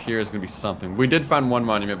up here is going to be something. We did find one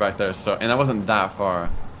monument back there, so and that wasn't that far.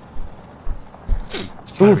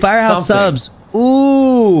 Ooh, Firehouse subs.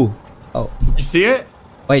 Ooh. Oh. You see it?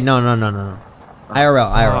 Wait, no.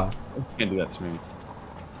 IRL. You can't do that to me.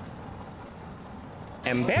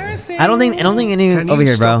 Embarrassing. I don't think any over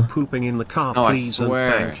here, bro. Pooping in the car, No, I please, and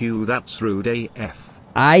swear. thank you. That's rude AF.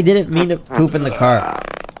 I didn't mean to poop in the car.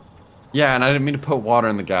 Yeah, and I didn't mean to put water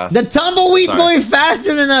in the gas. The tumbleweed's going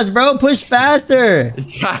faster than us, bro. Push faster.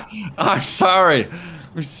 Yeah, I'm sorry.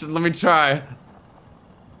 Let me try.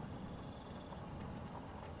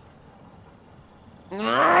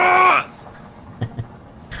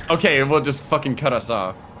 Okay, we'll just fucking cut us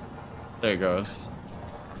off. There it goes.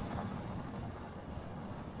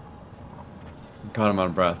 God, I'm out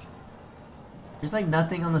of breath. There's like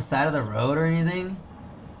nothing on the side of the road or anything.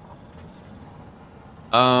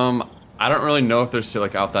 I don't really know if there's shit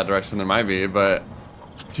like out that direction. There might be, but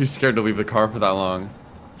I'm too scared to leave the car for that long.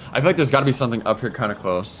 I feel like there's got to be something up here kind of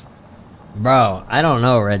close. Bro, I don't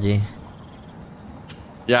know, Reggie.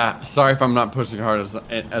 Yeah, sorry if I'm not pushing hard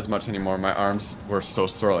as much anymore. My arms were so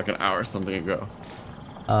sore like an hour or something ago.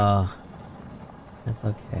 That's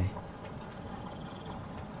okay.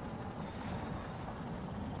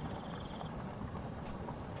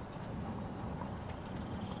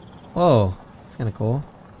 Whoa, that's kind of cool.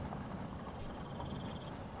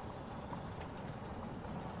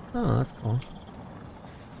 Oh, that's cool.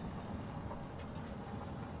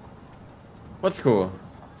 What's cool?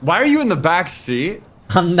 Why are you in the back seat?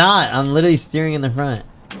 I'm not. I'm literally steering in the front.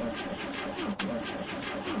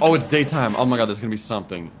 Oh, it's daytime. Oh my god, there's gonna be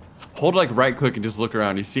something. Hold like right click and just look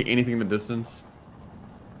around. You see anything in the distance?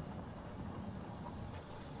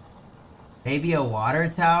 Maybe a water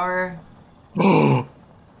tower?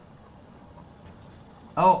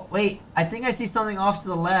 Oh, wait. I think I see something off to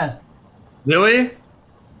the left. Really?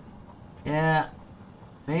 Yeah.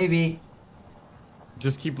 Maybe.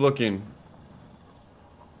 Just keep looking.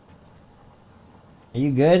 Are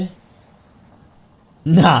you good?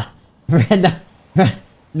 Nah. nah.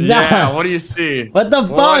 Yeah, what do you see? What the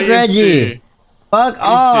What fuck, do you Reggie? see? Fuck What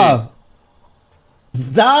do you see? off.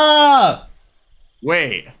 Stop.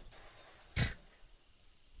 Wait.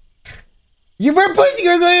 You were pushing.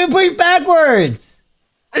 You're going to push backwards.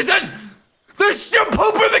 Is that? There's still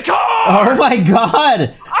poop in the car! Oh my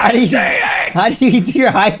god. I say it! How do you do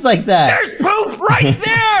your eyes like that? There's poop right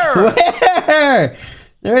there! Where?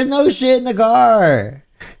 There's no shit in the car.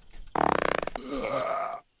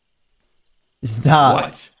 Stop.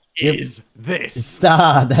 What is this?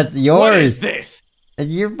 Stop. That's yours. What is this?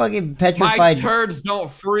 It's your fucking My petrified. turds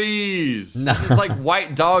don't freeze. No. This is like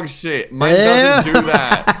white dog shit. Mine doesn't do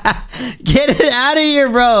that. Get it out of here,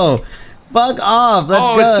 bro. Fuck off. Let's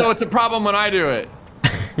go. So it's a problem when I do it.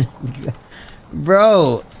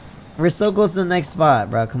 Bro, we're so close to the next spot,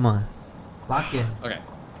 bro. Come on. Lock in. Okay.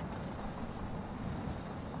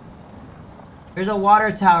 There's a water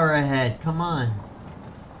tower ahead. Come on.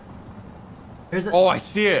 There's a... Oh, I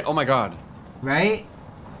see it. Oh my god. Right?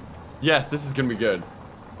 Yes, this is gonna be good.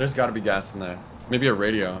 There's gotta be gas in there. Maybe a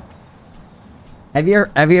radio. Have you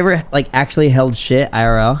ever like actually held shit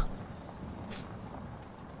IRL?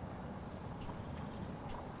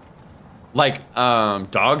 Like,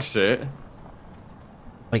 dog shit.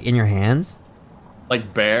 Like in your hands?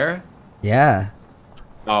 Like bear? Yeah.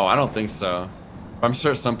 Oh, I don't think so. I'm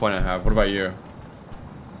sure at some point I have. What about you?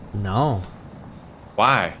 No.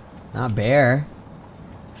 Why? Not bear.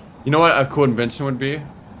 You know what a cool invention would be?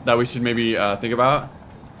 That we should maybe think about?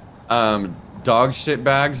 Dog shit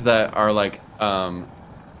bags that are like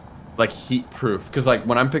heat proof. Cause like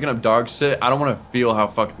when I'm picking up dog shit, I don't want to feel how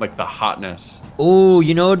like the hotness. Ooh,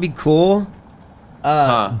 you know what would be cool?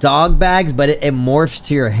 Dog bags, but it morphs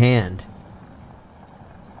to your hand.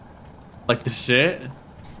 Like the shit?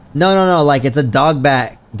 No, like it's a dog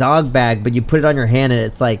bag, but you put it on your hand and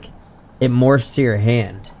it's like, it morphs to your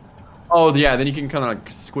hand. Oh yeah, then you can kind of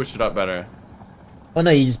like squish it up better. Oh no,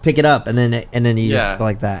 you just pick it up and then you just go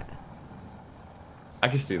like that. I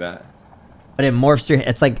can see that. But it morphs your,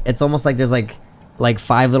 it's almost like there's like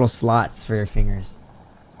 5 little slots for your fingers.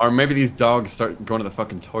 Or maybe these dogs start going to the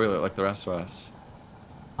fucking toilet like the rest of us.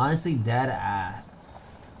 Honestly, dead ass.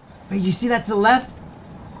 Wait, you see that to the left?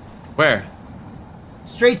 Where?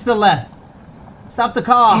 Straight to the left. Stop the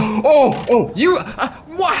car. Oh, you,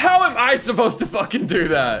 how am I supposed to fucking do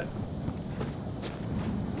that?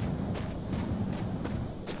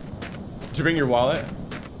 Did you bring your wallet?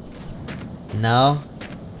 No.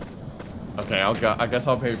 Okay, I guess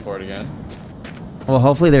I'll pay for it again. Well,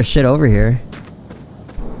 hopefully there's shit over here.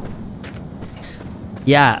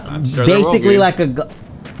 Yeah, I'm sure there will basically be. like a...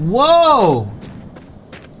 Whoa!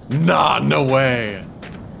 Nah, no way.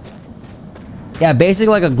 Yeah,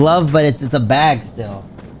 basically like a glove, but it's a bag still.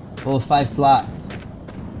 Full of 5 slots.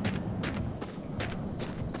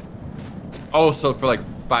 Oh, so for like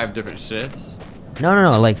 5 different shits?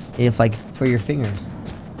 No, like for your fingers.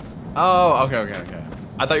 Oh, okay.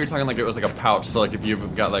 I thought you were talking like it was like a pouch, so like if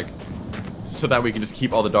you've got like, so that we can just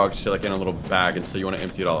keep all the dog shit like in a little bag, and so you want to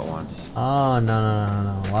empty it all at once. Oh,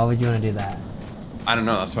 no. Why would you want to do that? I don't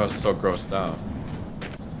know, that's why I was so grossed out.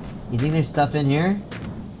 You think there's stuff in here?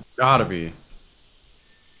 Gotta be.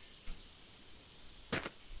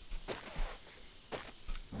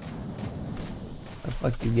 How the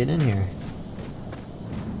fuck do you get in here?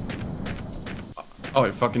 Oh,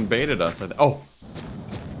 it fucking baited us. Oh.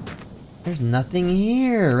 There's nothing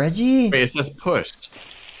here, Reggie. Wait, it says pushed.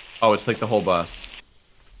 Oh, it's like the whole bus.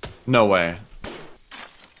 No way.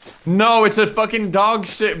 No, it's a fucking dog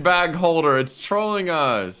shit bag holder. It's trolling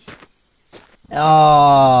us.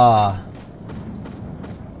 Oh,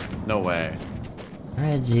 No way.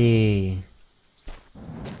 Reggie.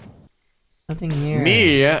 Nothing here.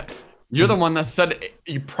 Me? You're the one that said,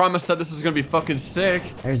 you promised that this was gonna be fucking sick.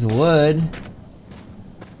 There's wood.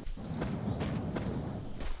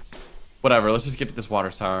 Whatever, let's just get to this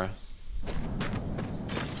water tower.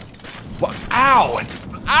 What? Ow!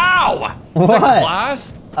 Ow! What? Is that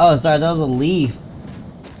glass? Oh, sorry, that was a leaf.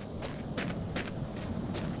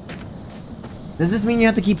 Does this mean you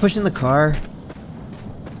have to keep pushing the car?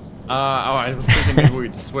 Oh, I was thinking maybe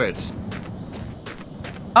we'd switch.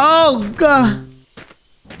 Oh, God.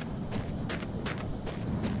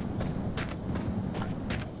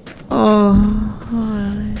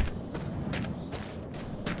 Oh.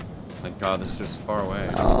 Thank God, this is far away.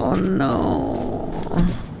 Oh, no.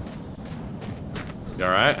 You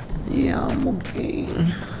alright? Yeah, I'm okay.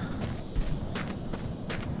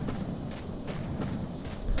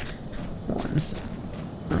 One sec.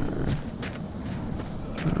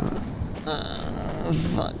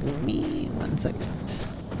 Fuck me. 1 second.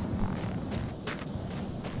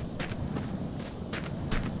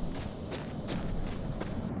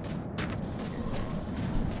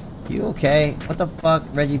 you okay? What the fuck?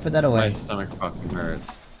 Reggie, put that away. My stomach fucking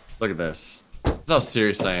hurts. Look at this. That's how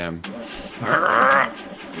serious I am.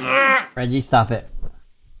 Reggie, stop it.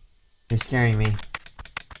 You're scaring me.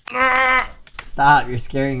 Stop, you're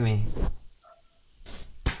scaring me.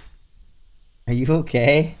 Are you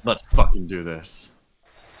okay? Let's fucking do this.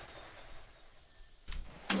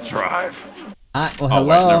 Drive. Well, Oh hello.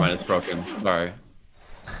 wait, never mind. It's broken. Sorry.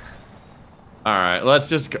 All right, let's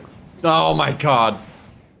just go. Oh my god.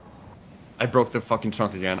 I broke the fucking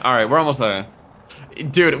trunk again. All right, we're almost there.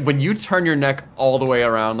 Dude, when you turn your neck all the way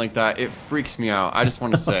around like that, it freaks me out. I just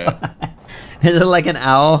want to say it. Is it like an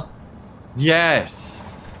owl? Yes.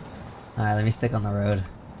 Alright, let me stick on the road.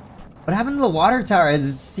 What happened to the water tower? It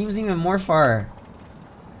seems even more far.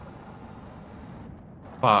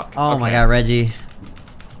 Fuck. Oh my okay. god, Reggie.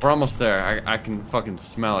 We're almost there. I can fucking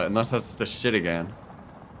smell it, unless that's the shit again.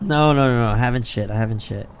 No, no, no, no. I haven't shit. I haven't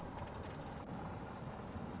shit.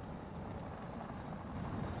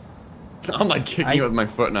 I'm like kicking it with my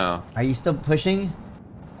foot now. Are you still pushing?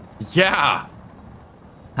 Yeah.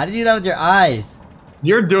 How do you do that with your eyes?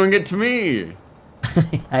 You're doing it to me.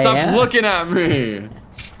 I Stop am? looking at me.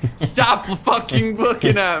 Stop fucking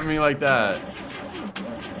looking at me like that.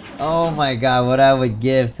 Oh my god, what I would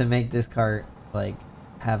give to make this cart, like,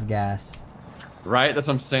 have gas. Right? That's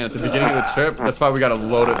what I'm saying. At the beginning of the trip, that's why we gotta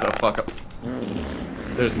load it the fuck up.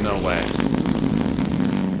 There's no way.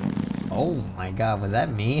 Oh my god, was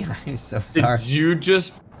that me? I'm so sorry. Did you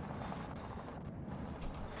just...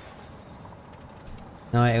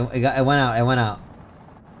 No, it went out. It went out.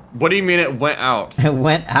 What do you mean it went out? It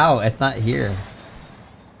went out. It's not here.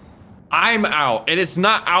 I'm out, and it's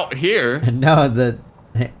not out here. No,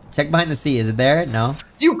 check behind the seat. Is it there? No.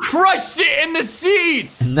 You crushed it in the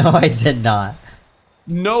seats! No, I did not.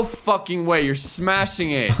 No fucking way. You're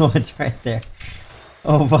smashing it. Oh, it's right there.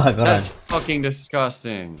 Oh fuck! Hold That's on. fucking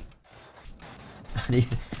disgusting.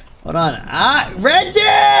 Hold on. Ah,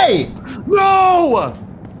 Reggie! No!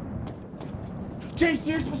 JC,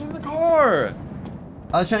 you're supposed to be in the car.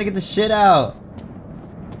 I was trying to get the shit out.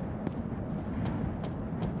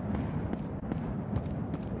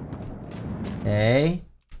 Okay.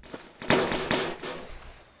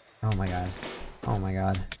 Oh my god. Oh my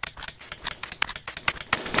god.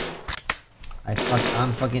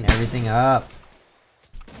 I'm fucking everything up.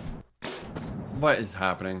 What is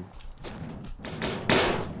happening?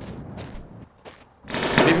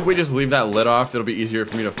 Maybe if we just leave that lid off, it'll be easier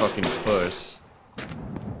for me to fucking push.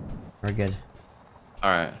 We're good.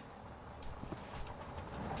 Alright.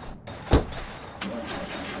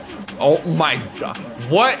 Oh my god.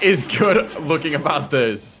 What is good looking about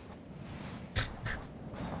this?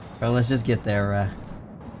 Bro, let's just get there, bruh.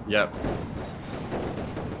 Yep.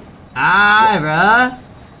 Ah,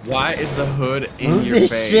 bruh! Why is the hood in Move your this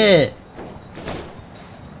face? shit!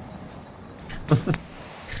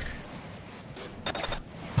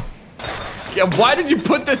 Yeah, why did you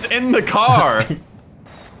put this in the car?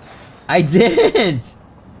 I didn't!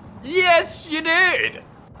 Yes, you did!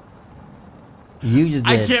 You just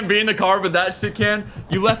did. I can't be in the car, but that shit can.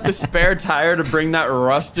 You left the spare tire to bring that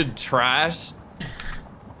rusted trash.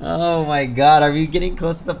 Oh my god, are you getting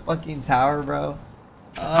close to the fucking tower, bro?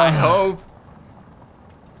 I hope.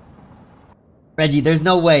 Reggie, there's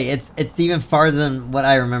no way. It's even farther than what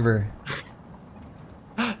I remember.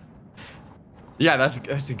 Yeah,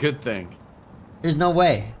 that's a good thing. There's no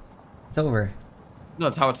way. It's over. No,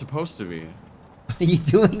 that's how it's supposed to be. What are you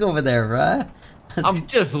doing over there, bruh? I'm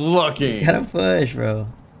just looking. You gotta push, bro.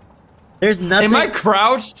 There's nothing. Am I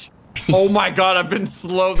crouched? Oh my god, I've been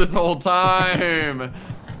slow this whole time.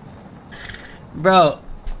 Bro,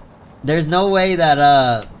 there's no way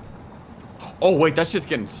that, Oh wait, that's just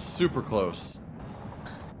getting super close.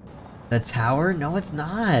 the tower? No, it's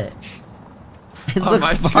not. It On my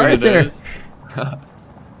looks screen it farther. is.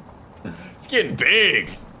 It's getting big.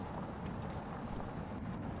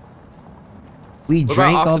 We What about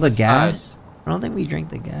drank off all to the side? gas? I don't think we drank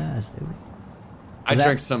the gas, did we? I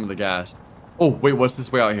drank some of the gas. Oh wait, what's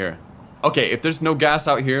this way out here? Okay, if there's no gas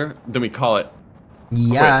out here, then we call it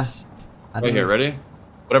Yeah. quits. I Right think here, ready?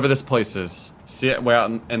 Whatever this place is. See it way out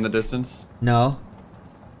in the distance? No.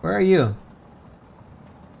 Where are you?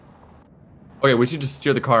 Okay, we should just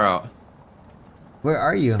steer the car out. Where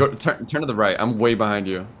are you? Go, turn to the right. I'm way behind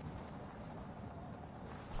you.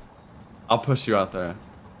 I'll push you out there.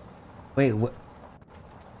 Wait, what?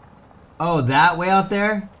 Oh, that way out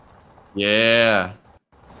there? Yeah.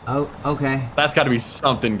 Oh, okay. That's got to be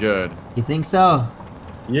something good. You think so?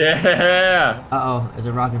 Yeah. Uh-oh, there's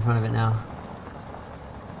a rock in front of it now.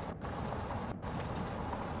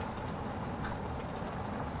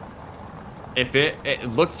 If it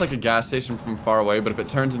looks like a gas station from far away, but if it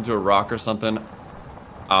turns into a rock or something,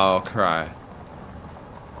 I'll cry.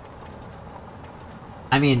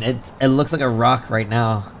 I mean, it looks like a rock right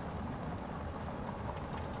now.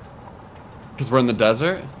 Because we're in the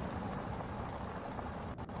desert?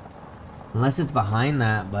 Unless it's behind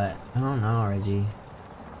that, but I don't know, Reggie.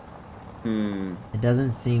 It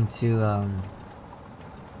doesn't seem to,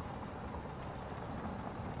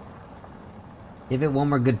 give it one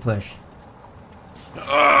more good push.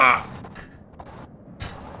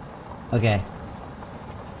 Okay.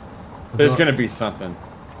 There's gonna be something.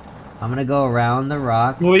 I'm gonna go around the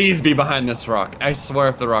rock. Please be behind this rock. I swear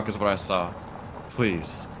if the rock is what I saw.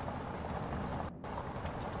 Please.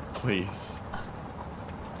 Please.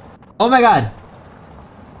 Oh my god!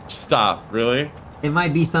 Stop. Really? It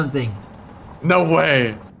might be something. No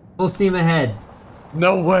way. Full steam ahead.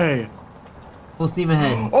 No way. Full steam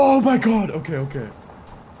ahead. Oh my god. Okay, okay.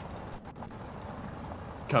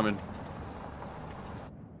 Coming.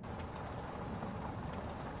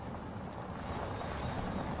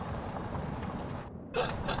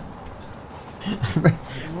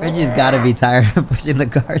 Reggie's gotta be tired of pushing the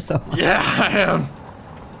car so much. Yeah, I am.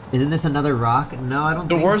 Isn't this another rock? No, I don't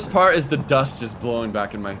The think worst so. part is the dust just blowing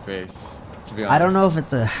back in my face. To be honest. I don't know if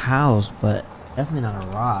it's a house, but definitely not a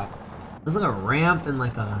rock. Looks like a ramp and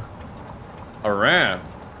like a... A ramp.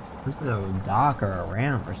 Looks like a dock or a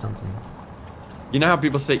ramp or something. You know how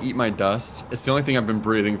people say eat my dust? It's the only thing I've been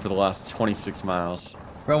breathing for the last 26 miles.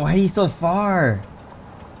 Bro, why are you so far?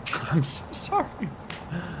 I'm so sorry.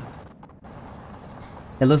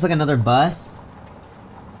 It looks like another bus.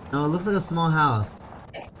 No, it looks like a small house.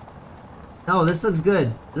 No, this looks good.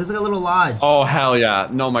 It looks like a little lodge. Oh, hell yeah.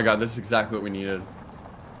 No, my god, this is exactly what we needed.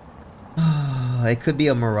 It could be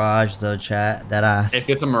a mirage though, chat. That ass. If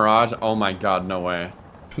it's a mirage, oh my god, no way.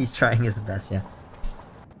 He's trying his best, yeah.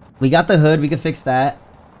 We got the hood, we can fix that.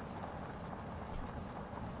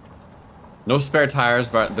 No spare tires,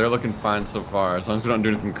 but they're looking fine so far, as long as we don't do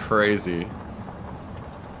anything crazy.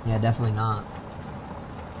 Yeah, definitely not.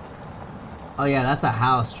 Oh yeah, that's a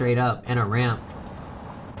house straight up and a ramp.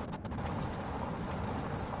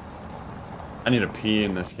 I need to pee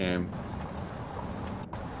in this game.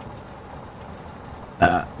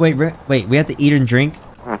 Wait, we have to eat and drink?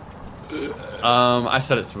 I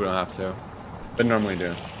said it so we don't have to. But normally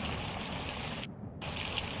do.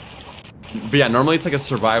 But yeah, normally it's like a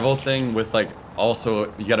survival thing with like,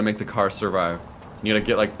 also, you gotta make the car survive. You gotta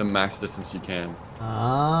get like the max distance you can.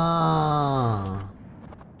 Oh.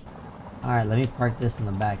 Alright, let me park this in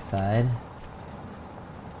the back side.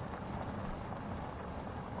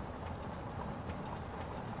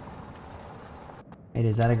 Wait,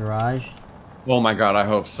 is that a garage? Oh my god, I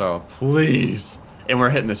hope so. Please. And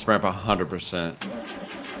we're hitting this ramp 100%.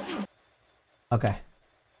 Okay.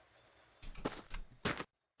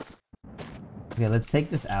 Okay, let's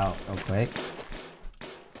take this out real quick.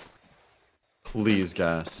 Please,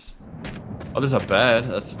 gas. Oh, there's a bed.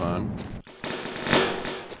 That's fun.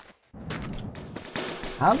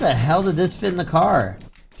 How the hell did this fit in the car?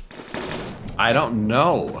 I don't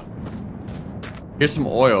know. Here's some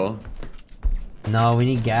oil. No, we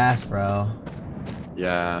need gas, bro.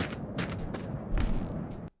 Yeah.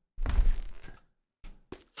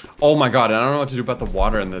 Oh my god, I don't know what to do about the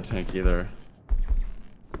water in the tank either.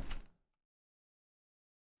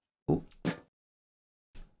 Ooh.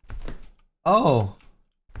 Oh.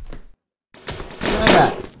 What do I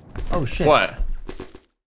got? Oh shit. What?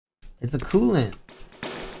 It's a coolant.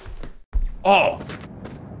 Oh!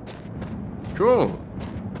 Cool.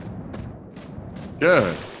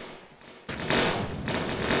 Good.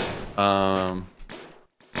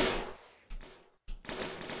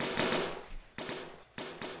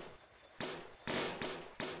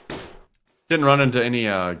 Didn't run into any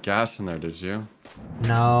gas in there, did you?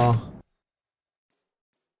 No.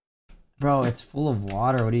 Bro, it's full of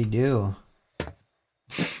water. What do you do?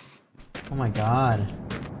 Oh my god.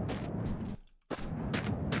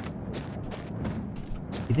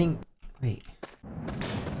 You think... Wait.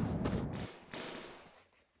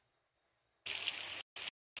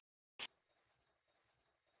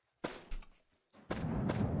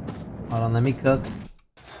 Hold on, let me cook.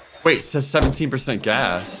 Wait, it says 17%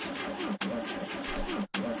 gas.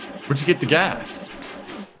 Where'd you get the gas?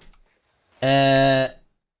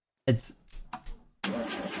 It's...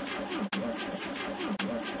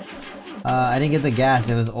 I didn't get the gas,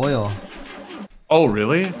 it was oil. Oh,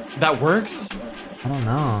 really? That works? I don't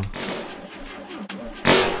know.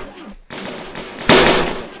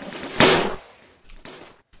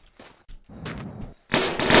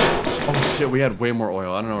 Oh shit, we had way more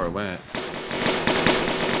oil. I don't know where it went.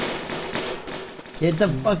 Get the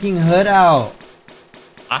fucking hood out.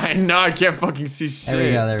 I know, I can't fucking see shit. There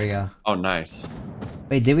we go, there we go. Oh, nice.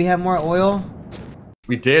 Wait, did we have more oil?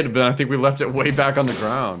 We did, but I think we left it way back on the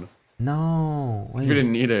ground. No. Wait. We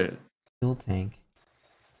didn't need it. Fuel tank.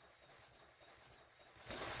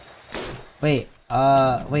 Wait,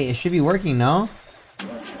 wait, it should be working, no?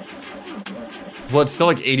 Well, it's still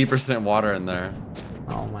like 80% water in there.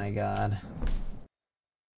 Oh my god.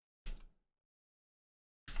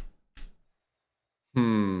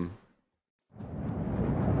 Hmm.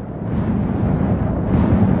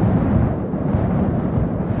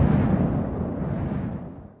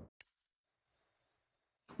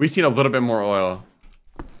 We've seen a little bit more oil.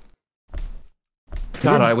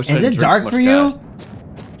 God, I wish I Is didn't it drink so dark much for you? gas.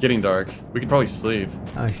 Getting dark. We could probably sleep.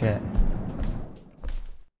 Oh shit.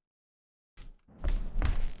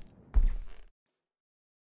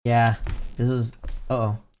 Yeah, this was. Uh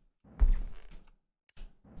oh.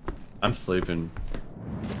 I'm sleeping.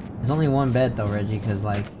 There's only one bed though, Reggie, because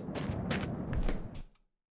like.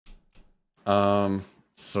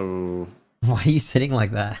 So. Why are you sitting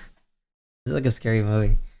like that? This is like a scary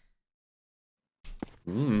movie.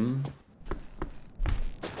 Well,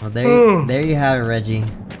 there you have it, Reggie.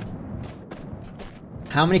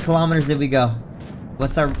 How many kilometers did we go?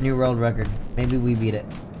 What's our new world record? Maybe we beat it.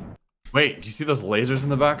 Wait, do you see those lasers in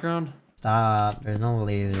the background? Stop. There's no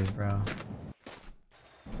lasers, bro.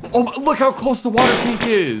 Oh my, look how close the water tank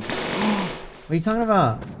is! What are you talking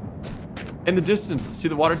about? In the distance, see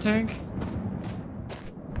the water tank?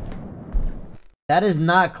 That is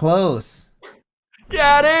not close.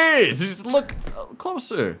 Yeah, it is! Just look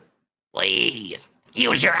closer. Please,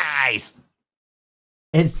 use your eyes.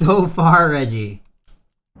 It's so far, Reggie.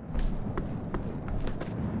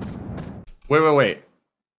 Wait.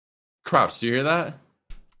 Crouch, do you hear that?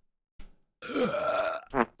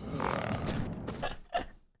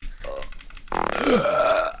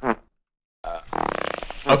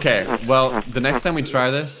 Okay, well, the next time we try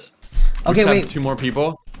this, we Okay, just have wait. 2 more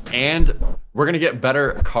people, and we're gonna get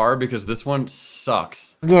better car because this one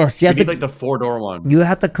sucks. Yes, you We have need to. like the 4-door one. You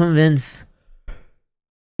have to convince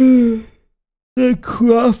the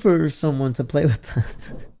Crawford or someone to play with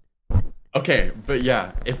us. Okay, but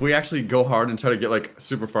yeah, if we actually go hard and try to get like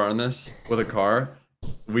super far in this with a car,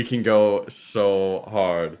 we can go so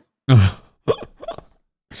hard.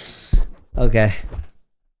 Okay.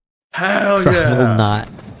 Hell Crawford will yeah! not.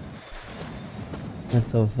 That's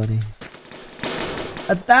so funny.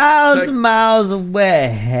 1,000 miles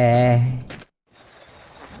away.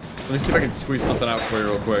 Let me see if I can squeeze something out for you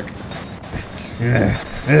real quick.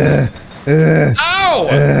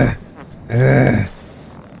 Ow!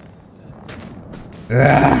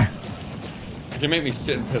 You can make me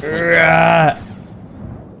sit and piss myself.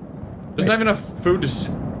 There's not even enough food to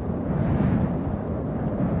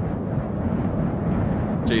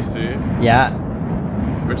JC, Yeah.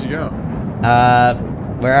 where'd you go?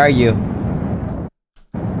 Where are you?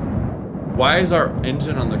 Why is our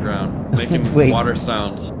engine on the ground making Wait. water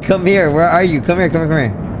sounds? Come here. Where are you? Come here.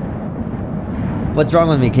 What's wrong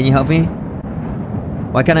with me? Can you help me?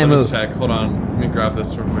 Why can't I Let me move? check. Hold on. Let me grab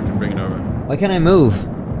this real quick and bring it over. Why can't I move?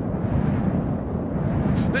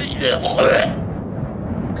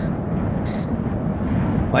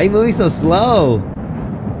 Why are you moving so slow?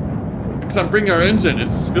 Because I'm bringing our engine.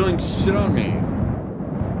 It's spilling shit on me.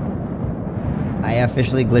 I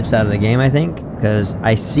officially glitched out of the game, I think. Because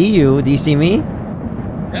I see you. Do you see me?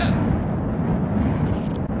 Yeah.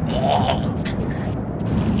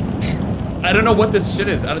 I don't know what this shit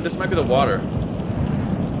is. This might be the water.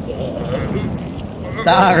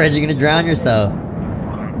 Stop, Reggie. You're gonna drown yourself.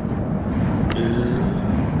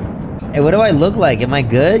 Hey, what do I look like? Am I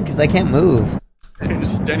good? Because I can't move. You're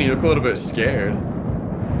just standing. You look a little bit scared.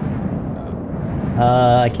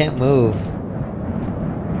 I can't move.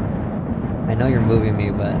 I know you're moving me,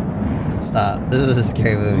 but stop. This is a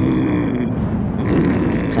scary movie.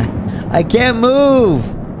 I can't move.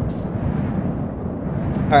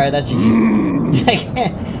 All right, that's GG's. I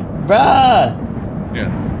can't, bruh. Yeah.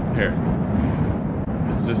 Here.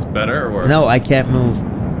 Is this better or worse? No, I can't move.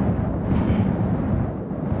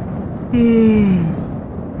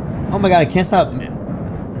 Oh my god, I can't stop.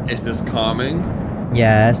 Is this calming?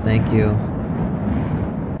 Yes, thank you.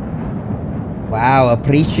 Wow,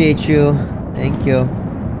 appreciate you. Thank you.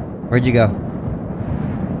 Where'd you go?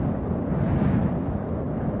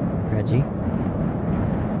 Reggie?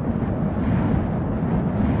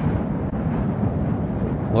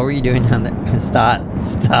 What were you doing down there? Stop.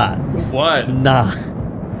 What? Nah.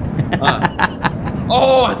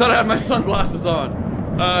 Oh, I thought I had my sunglasses on.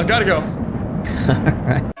 Gotta go.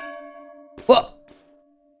 Alright. Whoa!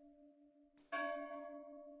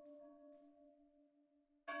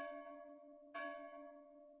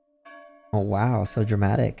 Oh wow, so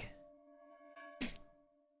dramatic.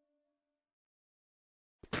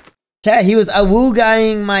 Chat, he was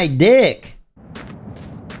awoo-guying my dick.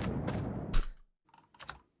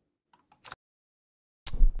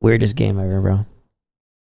 Weirdest game ever, bro.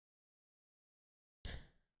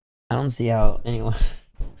 I don't see how anyone...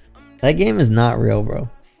 That game is not real, bro.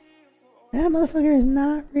 That motherfucker is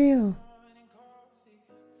not real.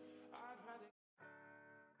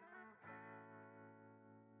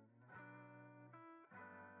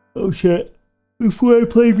 Oh shit. Before I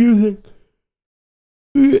play music.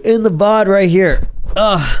 In the VOD right here.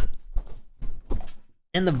 Ugh.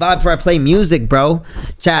 In the VOD before I play music, bro.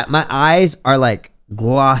 Chat, my eyes are like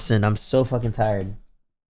glossing. I'm so fucking tired.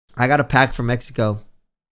 I got a pack from Mexico.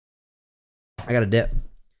 I got a dip.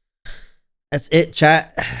 That's it,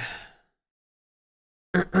 chat.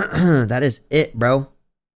 That is it, bro.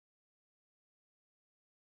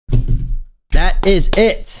 That is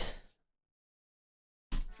it.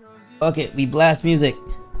 Fuck it, we blast music.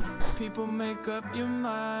 People make up your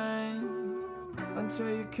mind until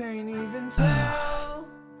you can't even tell.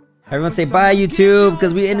 Everyone say bye, YouTube,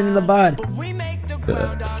 because we ended in the VOD.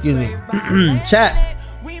 Excuse me. Chat.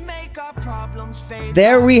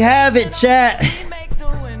 There we have it, chat.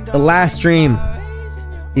 The last stream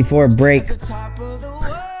before break.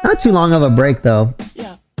 Not too long of a break, though.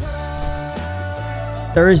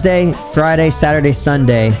 Thursday, Friday, Saturday,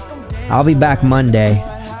 Sunday. I'll be back Monday.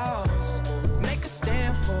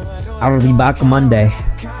 I'll be back Monday.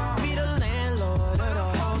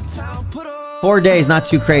 4 days, not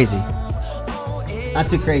too crazy. Not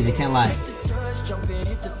too crazy, can't lie.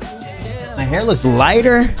 My hair looks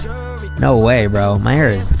lighter? No way, bro. My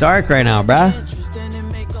hair is dark right now, bruh.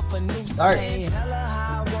 Dark.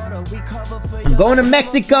 I'm going to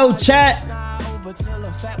Mexico, chat.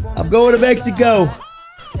 I'm going to Mexico.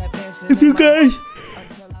 If you guys...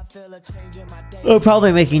 I'm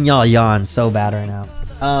probably making y'all yawn so bad right now.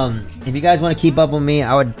 If you guys want to keep up with me,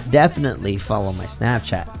 I would definitely follow my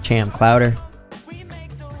Snapchat, Cham Clouder.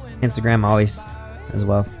 Instagram always as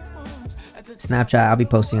well. Snapchat, I'll be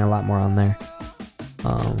posting a lot more on there. It's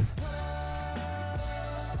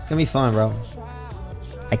gonna be fun, bro.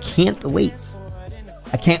 I can't wait.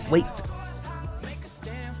 I can't wait.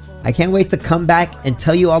 I can't wait to come back and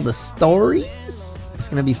tell you all the stories. It's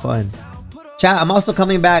gonna be fun. Chat, I'm also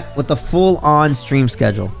coming back with a full-on stream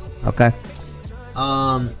schedule. Okay.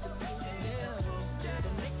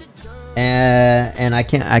 And I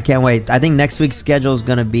can't wait. I think next week's schedule is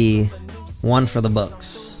gonna be one for the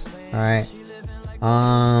books. All right.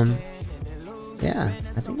 Yeah,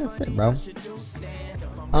 I think that's it, bro.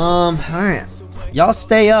 All right. Y'all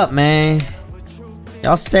stay up, man.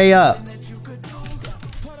 Y'all stay up.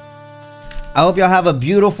 I hope y'all have a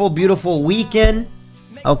beautiful, beautiful weekend.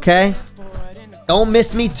 Okay. Don't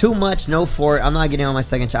miss me too much. No fort. I'm not getting on my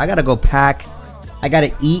second shot. I gotta go pack. I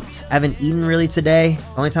gotta eat. I haven't eaten really today.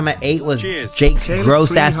 The only time I ate was Jake's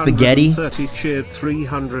gross ass spaghetti. 30 cheered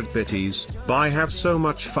 300 bitties. Bye, have so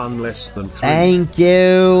much fun. Less than 3. Thank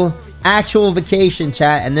you. Actual vacation,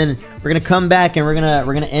 chat, and then we're gonna come back and we're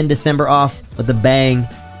gonna end December off with a bang.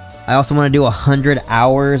 I also want to do 100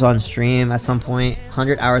 hours on stream at some point.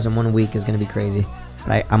 100 hours in 1 week is gonna be crazy,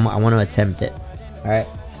 but I want to attempt it. All right.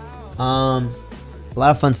 A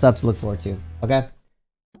lot of fun stuff to look forward to. Okay.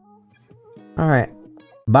 All right.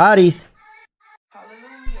 Bodies.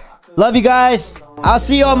 Love you guys. I'll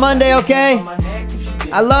see you on Monday, okay?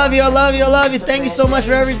 I love you. I love you. I love you. Thank you so much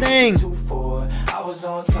for everything.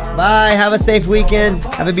 Bye. Have a safe weekend.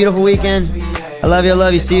 Have a beautiful weekend. I love you. I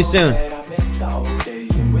love you. See you soon.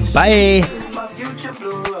 Bye.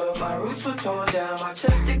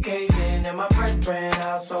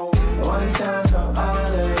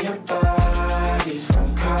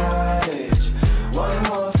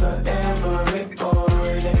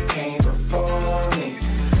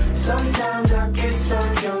 Sometimes I get so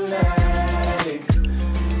dramatic,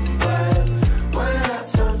 but we're not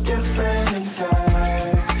so different in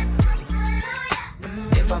fact.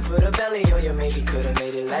 If I put a belly on you, maybe could've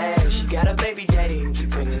made it last. She got a baby daddy who be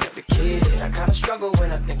bringing up the kid. I kinda struggle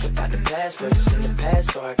when I think about the past, but it's in the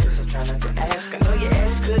past, so I guess I try not to ask. I know your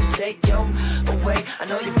ex could take you away. I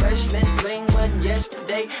know your freshman bling wasn't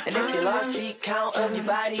yesterday, and if you lost the count of your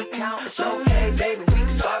body count, it's okay, baby, we can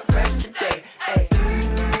start fresh today. Hey.